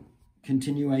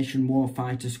 Continuation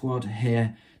warfighter squad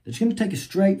here. They're just going to take a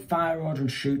straight fire order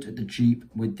and shoot at the Jeep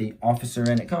with the officer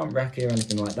in. It can't wreck here or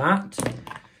anything like that.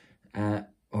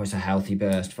 Oh, it's a healthy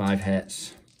burst, 5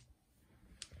 hits.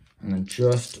 And then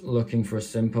just looking for a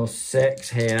simple 6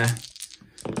 here.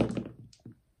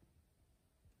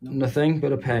 Nothing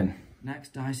but a pin.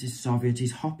 Next dice is Soviet.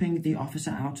 He's hopping the officer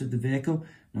out of the vehicle.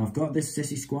 Now I've got this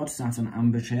sissy squad sat on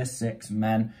ambush here, 6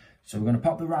 men. So we're going to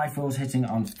pop the rifles hitting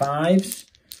on 5s.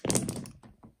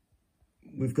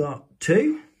 We've got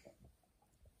 2.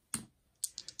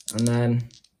 And then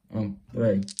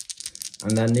 3.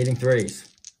 And then needing 3s.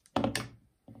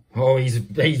 Oh, he's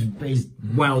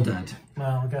well dead.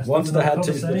 Well, I guess One to the head,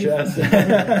 2 to the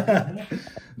chest.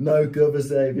 No cover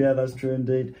save. Yeah, that's true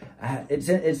indeed.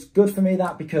 It's good for me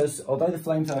that because although the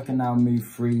flamethrower can now move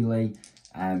freely,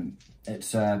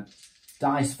 it's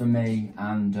dice for me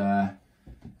and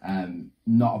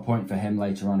not a point for him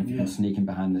later on if you can sneak in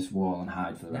behind this wall and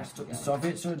hide for the rest of it. The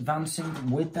Soviets are advancing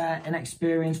with their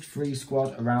inexperienced free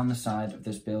squad around the side of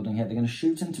this building here. They're going to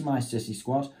shoot into my sissy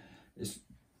squad. There's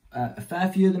a fair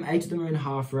few of them, 8 of them are in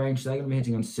half range, so they're going to be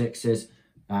hitting on 6s,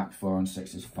 back 4 on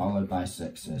 6s, followed by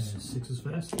 6s. 6s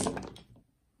first?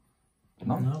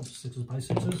 No, 6s by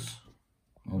 6s.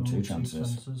 Oh, 2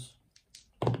 chances.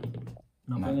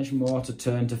 Finish more to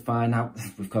turn to find out.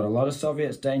 We've got a lot of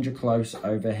Soviets danger close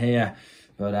over here,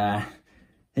 but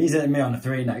he's hitting me on a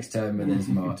 3 next turn with his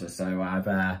mortar, so I've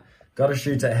got to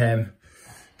shoot at him,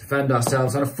 defend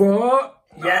ourselves on a 4.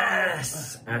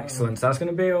 Yes! Excellent. So that's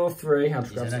going to be all 3.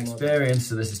 I've got some experience,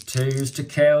 so this is 2s to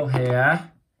kill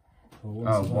here.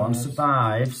 Oh, 1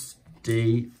 survives.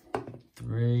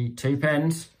 D3, 2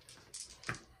 pins.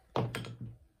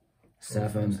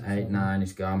 7, 8, 9,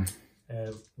 he's gone.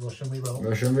 Russian reroll.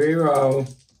 Russian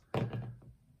reroll.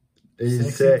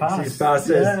 He's 6, he passes.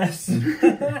 Yes.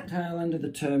 Tail end of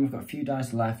the turn, we've got a few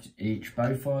dice left each.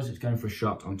 Both of us, it's going for a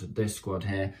shot onto this squad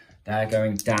here. They're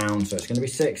going down, so it's going to be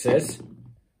 6s.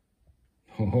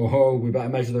 Oh, we better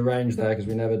measure the range there because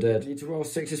we never did. Need to roll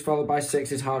 6s followed by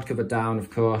 6s, hard cover down, of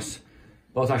course.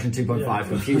 Bolt Action 2.5,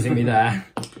 confusing me there.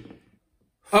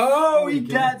 Oh, he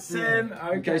gets him.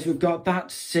 Okay, so we've got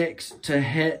that 6 to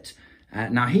hit.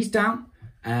 Now he's down.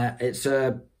 It's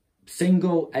a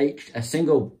single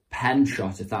pen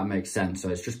shot, if that makes sense. So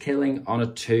it's just killing on a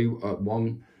 2 at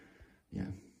 1. Yeah,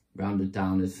 rounded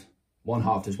down as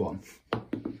 1/2 is 1.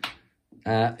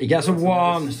 He gets a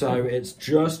 1, so it's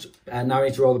just now we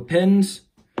need to roll the pins.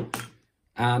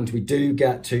 And we do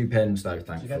get 2 pins though,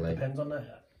 thankfully. Do you get the pins on the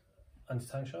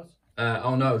anti-tank shot?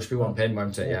 Oh no, it'll just be 1 pin,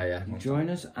 won't it? Yeah. Join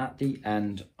us at the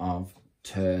end of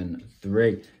turn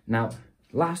 3. Now,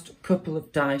 last couple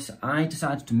of dice, I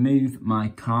decided to move my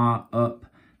car up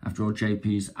after all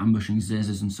JP's ambushing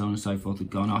zizzes and so on and so forth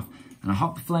had gone off. And I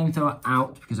hopped the flamethrower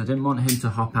out because I didn't want him to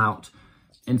hop out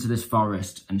into this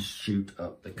forest and shoot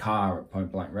up the car at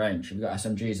point blank range. Have you got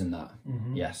SMGs in that?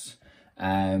 Yes.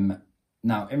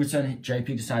 Now, in return,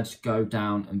 JP decides to go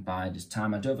down and bide his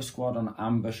time. I do have a squad on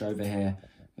ambush over here,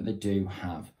 but they do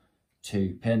have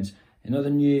 2 pins. In other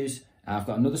news, I've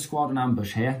got another squad on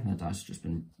ambush here. The dice have just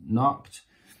been knocked.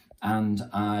 And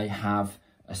I have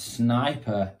a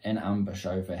sniper in ambush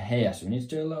over here. So we need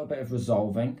to do a little bit of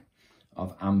resolving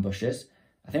of ambushes.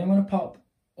 I think I'm going to pop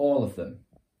all of them.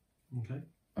 Okay.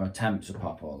 Or attempt to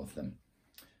pop all of them.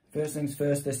 First things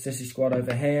first, this sissy squad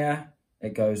over here,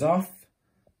 it goes off.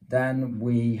 Then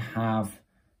we have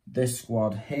this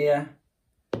squad here.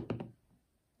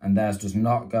 And theirs does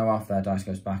not go off. Their dice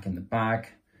goes back in the bag.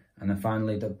 And then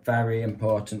finally, the very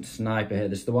important sniper here.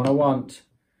 This is the one I want.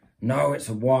 No, it's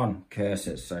a 1. Curse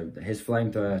it. So his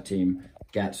flamethrower team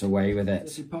gets away with it.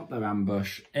 So pop their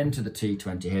ambush into the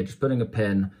T20 here, just putting a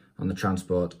pin on the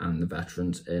transport and the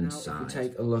veterans inside. Now, if we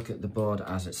take a look at the board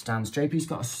as it stands, JP's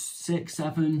got a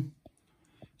 6-7...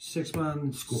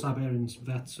 6-man Siberians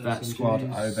vet squad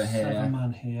over here.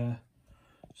 7-man here.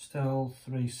 Still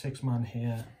 3 6-man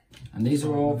here. And these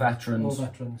are all veterans. All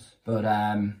veterans. But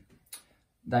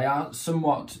they are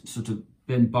somewhat sort of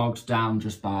been bogged down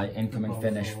just by incoming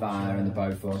finish fire and the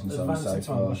Bofors and so on and so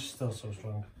forth. Still so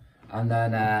strong. And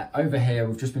then over here,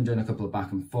 we've just been doing a couple of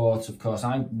back and forths. Of course,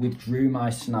 I withdrew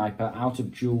my sniper out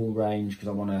of dual range because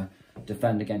I want to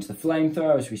defend against the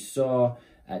flamethrower, as we saw.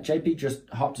 JP just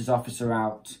hopped his officer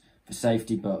out for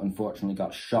safety, but unfortunately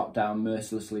got shot down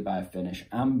mercilessly by a Finnish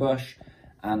ambush.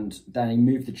 And then he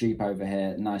moved the Jeep over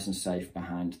here, nice and safe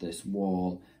behind this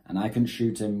wall. And I couldn't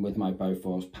shoot him with my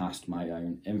Bofors past my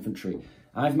own infantry.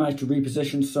 I've managed to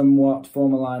reposition somewhat,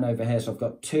 form a line over here. So I've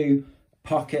got 2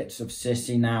 pockets of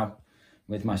sissy now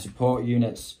with my support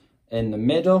units in the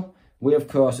middle. We, of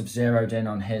course, have zeroed in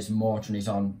on his mortar, and he's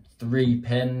on 3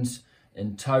 pins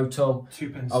in total. 2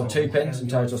 pins. Oh, 2 pins in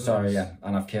total, sorry, yeah.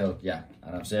 And I've killed, yeah.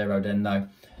 And I've zeroed in, though.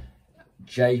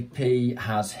 JP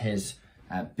has his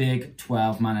big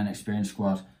 12-man inexperienced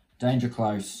squad. Danger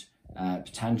close,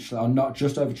 potential, or not,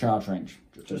 just over charge range.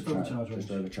 Just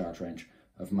over charge range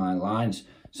of my lines.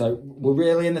 So we're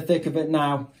really in the thick of it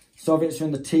now. Soviets are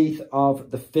in the teeth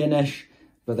of the Finnish,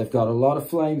 but they've got a lot of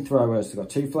flamethrowers. They've got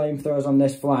 2 flamethrowers on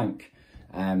this flank.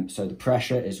 So the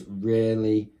pressure is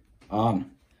really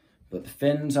on. But the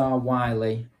Finns are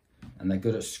wily, and they're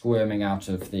good at squirming out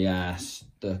of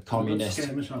the communist.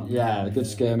 Yeah, the good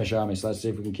skirmish army. So let's see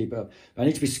if we can keep it up. But I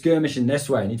need to be skirmishing this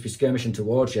way. I need to be skirmishing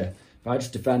towards you. If I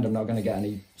just defend, I'm not going to get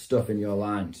any stuff in your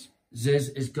lines. Ziz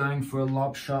is going for a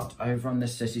lob shot over on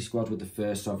this sissy squad with the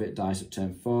first Soviet dice at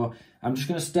turn 4. I'm just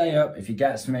going to stay up. If he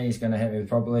gets me, he's going to hit me with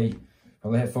probably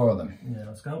hit 4 of them. Yeah,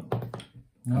 let's go.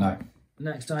 No.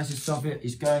 Next dice is Soviet.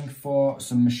 He's going for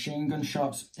some machine gun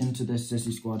shots into this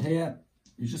sissy squad here.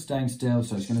 He's just staying still,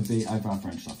 so it's going to be over our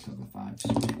French soft cover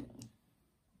 5s.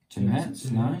 2 hits,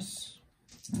 nice.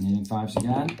 And needing 5s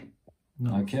again.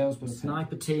 No kills, but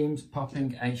sniper teams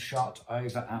popping a shot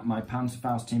over at my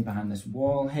Panzerfaust team behind this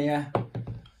wall here.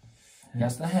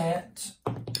 Gets the hit.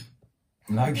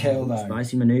 No kill though.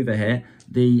 Spicy manoeuvre here.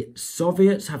 The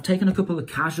Soviets have taken a couple of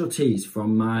casualties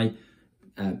from my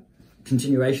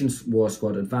continuation war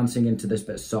squad, advancing into this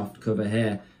bit of soft cover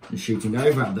here and shooting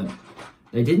over at them.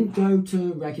 They didn't go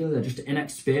to regular, they're just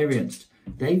inexperienced.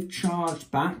 They've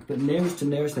charged back, but nearest to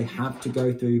nearest, they have to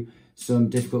go through some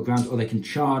difficult ground, or they can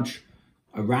charge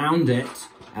around it,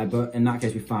 but in that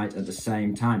case we fight at the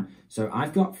same time. So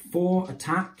I've got 4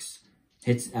 attacks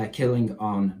killing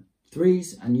on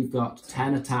 3s, and you've got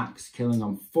 10 attacks killing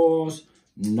on 4s.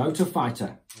 No tough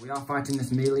fighter. We are fighting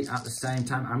this melee at the same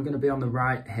time. I'm going to be on the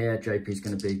right here. JP's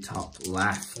going to be top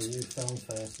left. So you film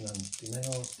first and then do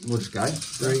me. We'll just go.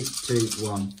 3, 2,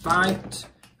 1, fight.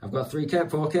 I've got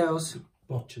 4 kills.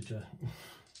 Butchered you.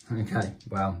 Okay,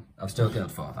 well, I've still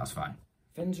killed 4. That's fine.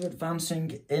 Finns are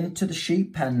advancing into the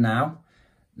sheep pen now.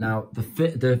 Now,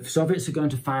 the Soviets are going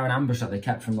to fire an ambush that they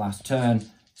kept from last turn.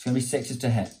 It's going to be 6s to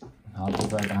hit. Hardly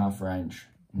over half range.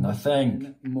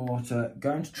 Nothing. Mortar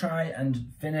going to try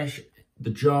and finish the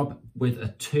job with a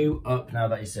 2 up now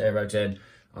that he's zeroed in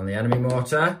on the enemy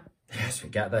mortar. Yes, we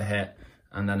get the hit.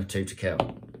 And then a 2 to kill.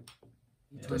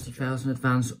 He fails an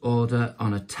advance order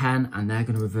on a 10, and they're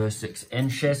going to reverse 6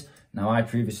 inches. Now, I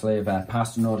previously have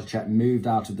passed an order check, moved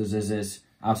out of the Zizzes,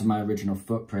 out of my original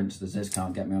footprint, so the Ziz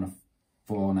can't get me on a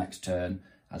 4 next turn.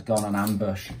 I'd gone on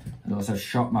ambush. I'd also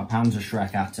shot my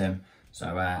Panzerschreck at him,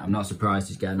 so I'm not surprised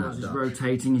he's getting out. He's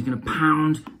rotating. He's going to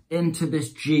pound into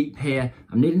this Jeep here.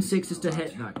 I'm needing 6s to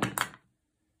hit that.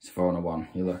 It's 4 and a 1,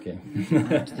 you're lucky.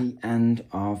 At the end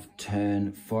of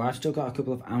turn 4, I've still got a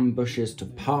couple of ambushes to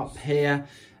pop here,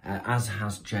 as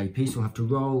has JP, so we'll have to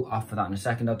roll off for that in a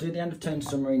second. I'll do the end of turn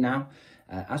summary now.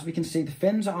 As we can see, the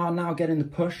Finns are now getting the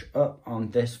push up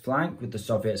on this flank, with the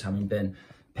Soviets having been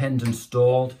pinned and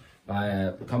stalled by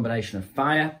a combination of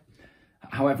fire.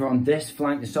 However, on this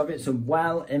flank, the Soviets are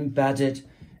well embedded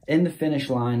in the Finnish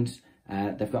lines.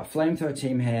 They've got a flamethrower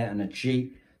team here and a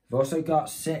Jeep. They've also got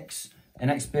 6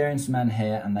 inexperienced men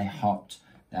here, and they hopped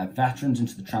their veterans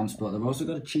into the transport. They've also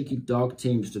got a cheeky dog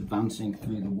team just advancing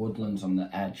through the woodlands on the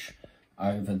edge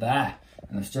over there.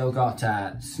 And they've still got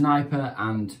Sniper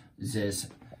and Ziz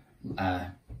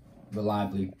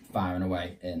reliably firing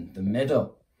away in the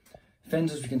middle.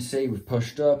 Finns, as we can see, we've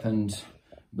pushed up, and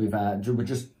we're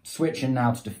just switching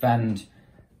now to defend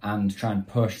and try and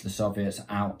push the Soviets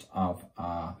out of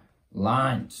our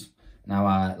lines.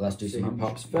 Now, let's do some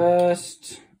pops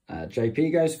first.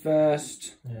 JP goes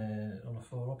first. On a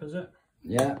 4 up, is it?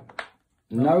 Yeah.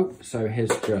 Nope. So his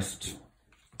just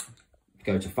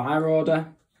go to fire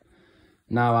order.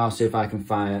 Now I'll see if I can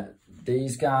fire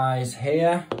these guys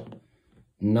here.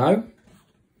 No.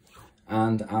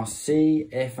 And I'll see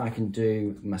if I can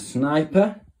do my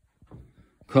sniper.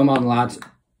 Come on, lads.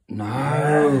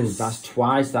 No. Yes. That's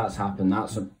twice that's happened.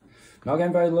 Not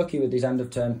getting very lucky with these end of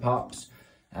turn pops.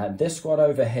 This squad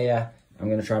over here, I'm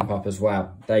going to try and pop as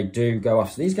well. They do go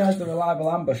off. So these guys are the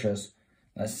reliable ambushers.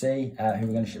 Let's see who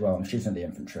we're going to shoot. Well, I'm shooting at the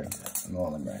infantry. I'm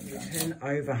all in range. In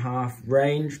over half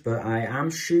range, but I am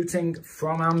shooting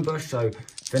from ambush. So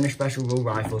Finnish Special Rule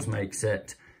Rifles makes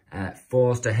it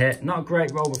 4s to hit. Not a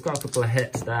great roll. We've got a couple of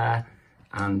hits there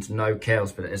and no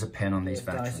kills, but it is a pin on these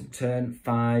veterans. Turn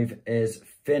 5 is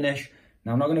Finnish.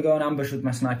 Now, I'm not going to go on ambush with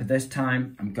my sniper this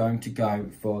time. I'm going to go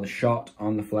for the shot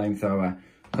on the flamethrower.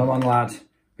 Come on, lad.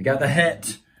 We got the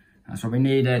hit. That's what we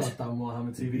needed. Goddamn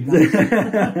Warhammer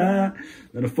TV.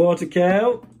 Then a 4 to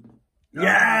kill.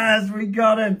 Yes, we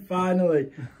got him,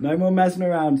 finally. No more messing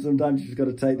around. Sometimes you just got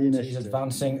to take the initiative. He's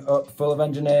advancing up, full of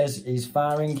engineers. He's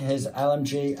firing his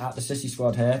LMG at the Sissy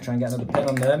squad here. Try and get another pin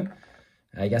on them.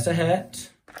 He gets a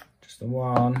hit. Just the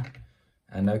 1.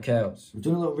 And no kills. We've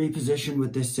done a little reposition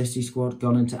with this Sissy squad.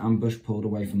 Gone into ambush, pulled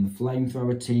away from the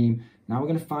flamethrower team. Now we're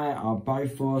going to fire our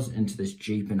Bofors into this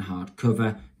Jeep in hard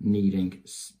cover, needing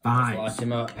spies. Light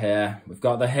him up here. We've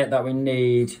got the hit that we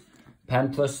need.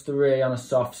 Pen +3 on a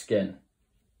soft skin.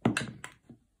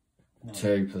 No.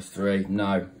 2 + 3.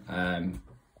 No.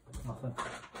 Nothing.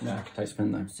 No, takes a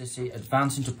pin though. Sissy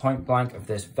advancing to point blank of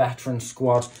this veteran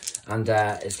squad. And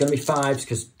it's going to be 5s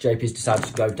because JP's decided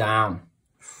to go down.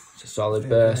 It's a solid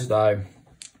burst though.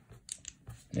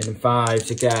 Needing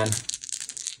 5s again.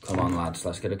 Come on, lads,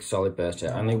 let's get a solid burst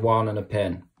here. Only 1 and a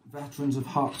pin. Veterans have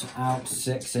hopped out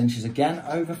 6 inches again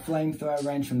over flamethrower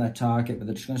range from their target, but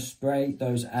they're just going to spray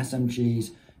those SMGs,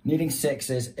 needing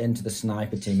 6s into the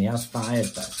sniper team. He has fired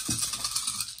though.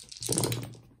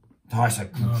 Oh,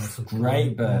 it's a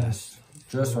great burst.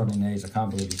 Just what he needs. I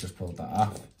can't believe he just pulled that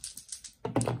off.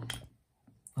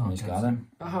 Oh, he's got him.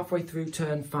 About halfway through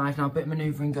turn 5 now, a bit of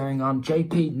manoeuvring going on.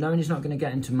 JP, knowing he's not going to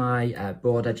get into my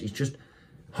board edge, he's just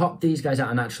hop these guys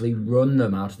out and actually run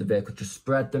them out of the vehicle. Just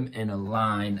spread them in a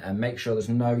line and make sure there's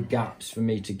no gaps for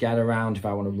me to get around if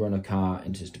I want to run a car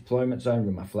into his deployment zone,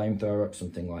 run my flamethrower up,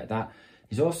 something like that.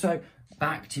 He's also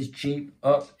backed his Jeep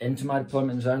up into my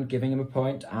deployment zone, giving him a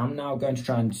point. I'm now going to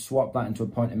try and swap that into a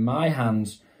point in my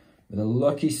hands with a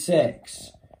lucky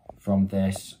 6 from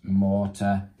this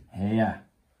mortar here.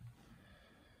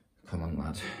 Come on,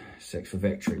 lad. 6 for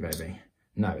victory, baby.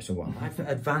 No, it's a 1. I've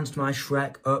advanced my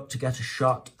Shrek up to get a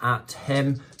shot at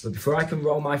him. But before I can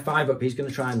roll my 5 up, he's going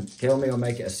to try and kill me or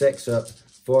make it a 6 up.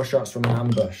 4 shots from an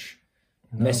ambush.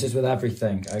 No. Misses with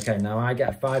everything. Okay, now I get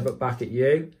a 5 up back at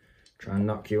you. Try and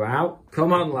knock you out.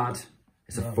 Come on, lad.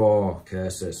 It's a 4.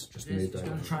 Curses. Just moved over. He's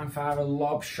going to try and fire a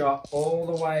lob shot all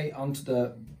the way onto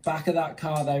the back of that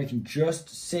car there. You can just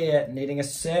see it. Needing a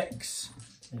 6.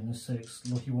 Needing a 6.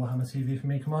 Lucky Warhammer TV for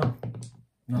me. Come on.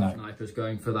 No. Sniper's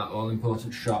going for that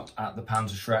all-important shot at the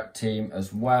Panzerschreck team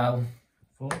as well.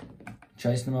 4.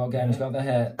 Chasing them all game, he's got the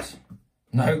hit.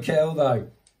 No kill though.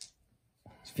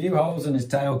 There's a few holes in his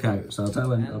tailcoat, so I'll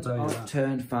tell you that.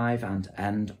 Turn 5 and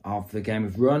end of the game.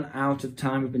 We've run out of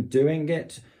time. We've been doing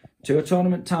it to a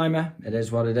tournament timer. It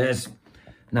is what it is.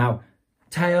 Now,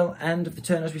 tail end of the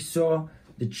turn, as we saw,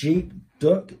 the Jeep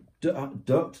ducked,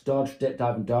 dodged, dipped,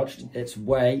 dive and dodged its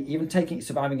way, even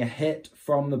surviving a hit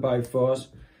from the Bofors.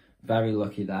 Very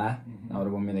lucky there. That would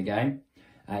have won me the game.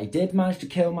 He did manage to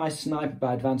kill my sniper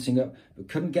by advancing up, but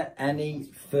couldn't get any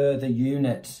further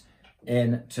units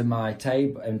into my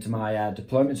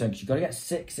deployment zone, because you've got to get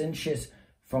 6 inches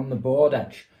from the board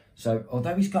edge. So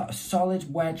although he's got a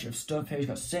solid wedge of stuff here, he's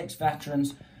got 6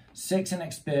 veterans, 6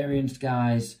 inexperienced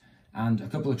guys, and a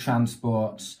couple of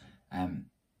transports. Gas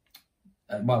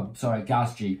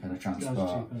jeep and a transport.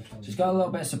 So he's got a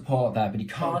little bit of support there, but he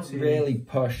can't really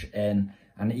push in,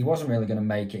 and he wasn't really going to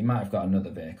make it. He might have got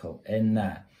another vehicle in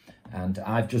there. And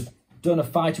I've just done a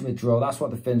fighter withdrawal. That's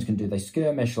what the Finns can do. They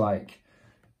skirmish like,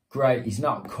 great, he's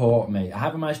not caught me. I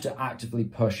haven't managed to actively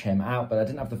push him out, but I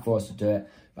didn't have the force to do it.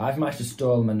 But I've managed to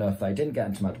stall him enough that I didn't get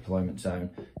into my deployment zone,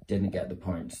 didn't get the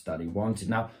points that he wanted.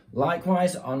 Now,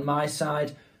 likewise, on my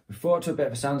side, we fought to a bit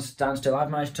of a standstill.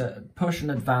 I've managed to push and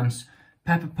advance,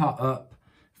 pepper pot up,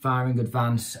 firing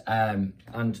advance, and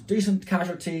do some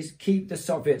casualties, keep the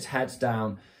Soviets' heads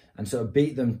down, and sort of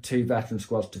beat them 2 veteran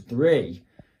squads to 3.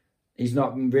 He's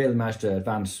not really managed to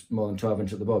advance more than 12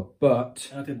 inches at the board,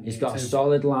 but he's got a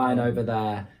solid line over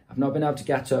there. I've not been able to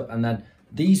get up, and then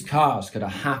these cars could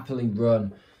have happily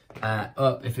run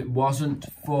up if it wasn't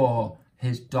for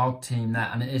his dog team there,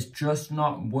 and it is just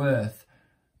not worth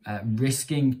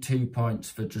risking 2 points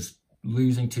for just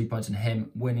losing 2 points and him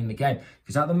winning the game,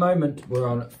 because at the moment we're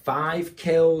on 5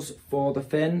 kills for the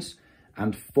Finns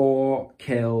and 4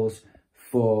 kills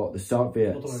for the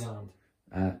Soviets. Other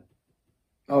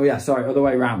way around. Other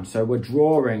way around. So we're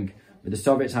drawing with the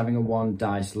Soviets having a 1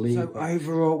 dice lead. So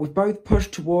overall, we've both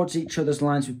pushed towards each other's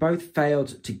lines. We've both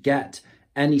failed to get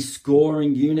any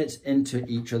scoring units into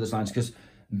each other's lines, because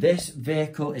this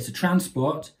vehicle is a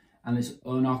transport and it's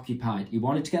unoccupied. He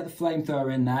wanted to get the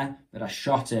flamethrower in there, but I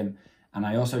shot him, and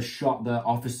I also shot the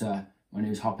officer when he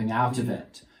was hopping out of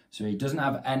it. So he doesn't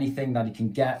have anything that he can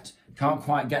get. Can't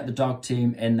quite get the dog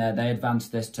team in there. They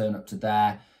advanced this turn up to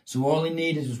there. So all he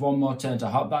needed was 1 more turn to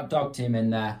hop that dog team in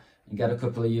there and get a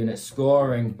couple of units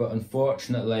scoring, but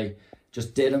unfortunately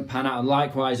just didn't pan out. And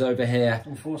likewise over here,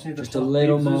 just a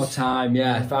little more time.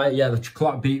 The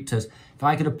clock beeped us. If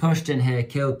I could have pushed in here,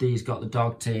 killed these, got the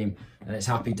dog team, and it's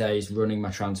happy days running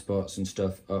my transports and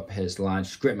stuff up his line,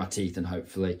 just grit my teeth, and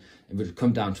hopefully it would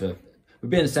come down to we'd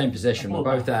be in the same position. We're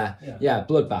both there. Yeah,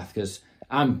 bloodbath, because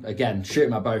I'm, again, shooting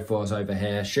my Bofors over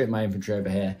here, shooting my infantry over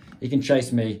here. He can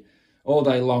chase me all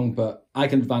day long, but I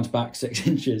can advance back 6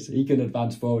 inches. He can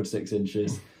advance forward 6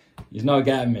 inches. He's not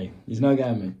getting me. He's not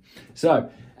getting me. So,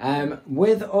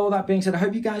 with all that being said, I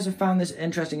hope you guys have found this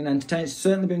interesting and entertaining. It's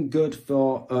certainly been good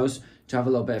for us to have a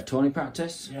little bit of tourney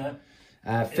practice. Yeah.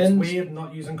 Finns, it's weird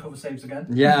not using cover saves again.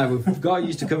 Yeah, we've got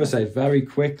used to cover saves very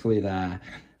quickly there.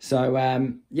 So,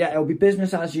 it'll be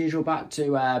business as usual, back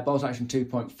to Bolt Action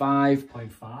 2.5.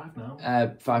 0.5 now.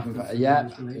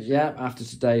 5.5, after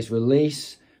today's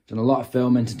release. Done a lot of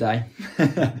filming today.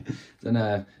 Done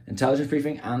an intelligence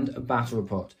briefing and a battle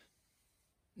report.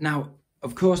 Now,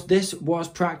 of course, this was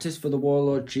practice for the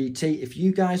Warlord GT. If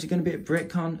you guys are going to be at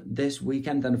BritCon this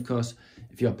weekend, then of course,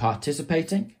 if you're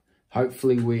participating,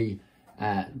 hopefully we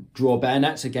draw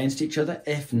bayonets against each other.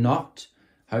 If not,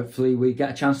 hopefully we get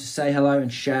a chance to say hello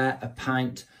and share a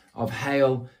pint of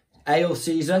Ale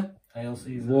Caesar. Ale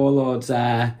Caesar. Warlord's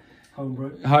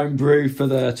homebrew for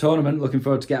the tournament. Looking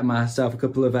forward to getting myself a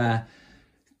couple of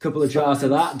jars of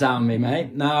that down me,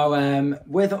 mate. Now,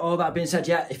 with all that being said,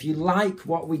 if you like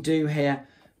what we do here,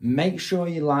 make sure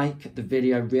you like the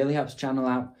video. Really helps the channel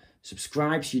out.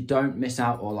 Subscribe so you don't miss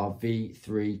out all our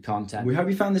V3 content. We hope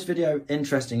you found this video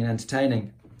interesting and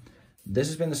entertaining. This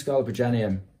has been the Schola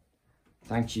Progenium.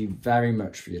 Thank you very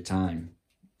much for your time.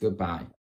 Goodbye.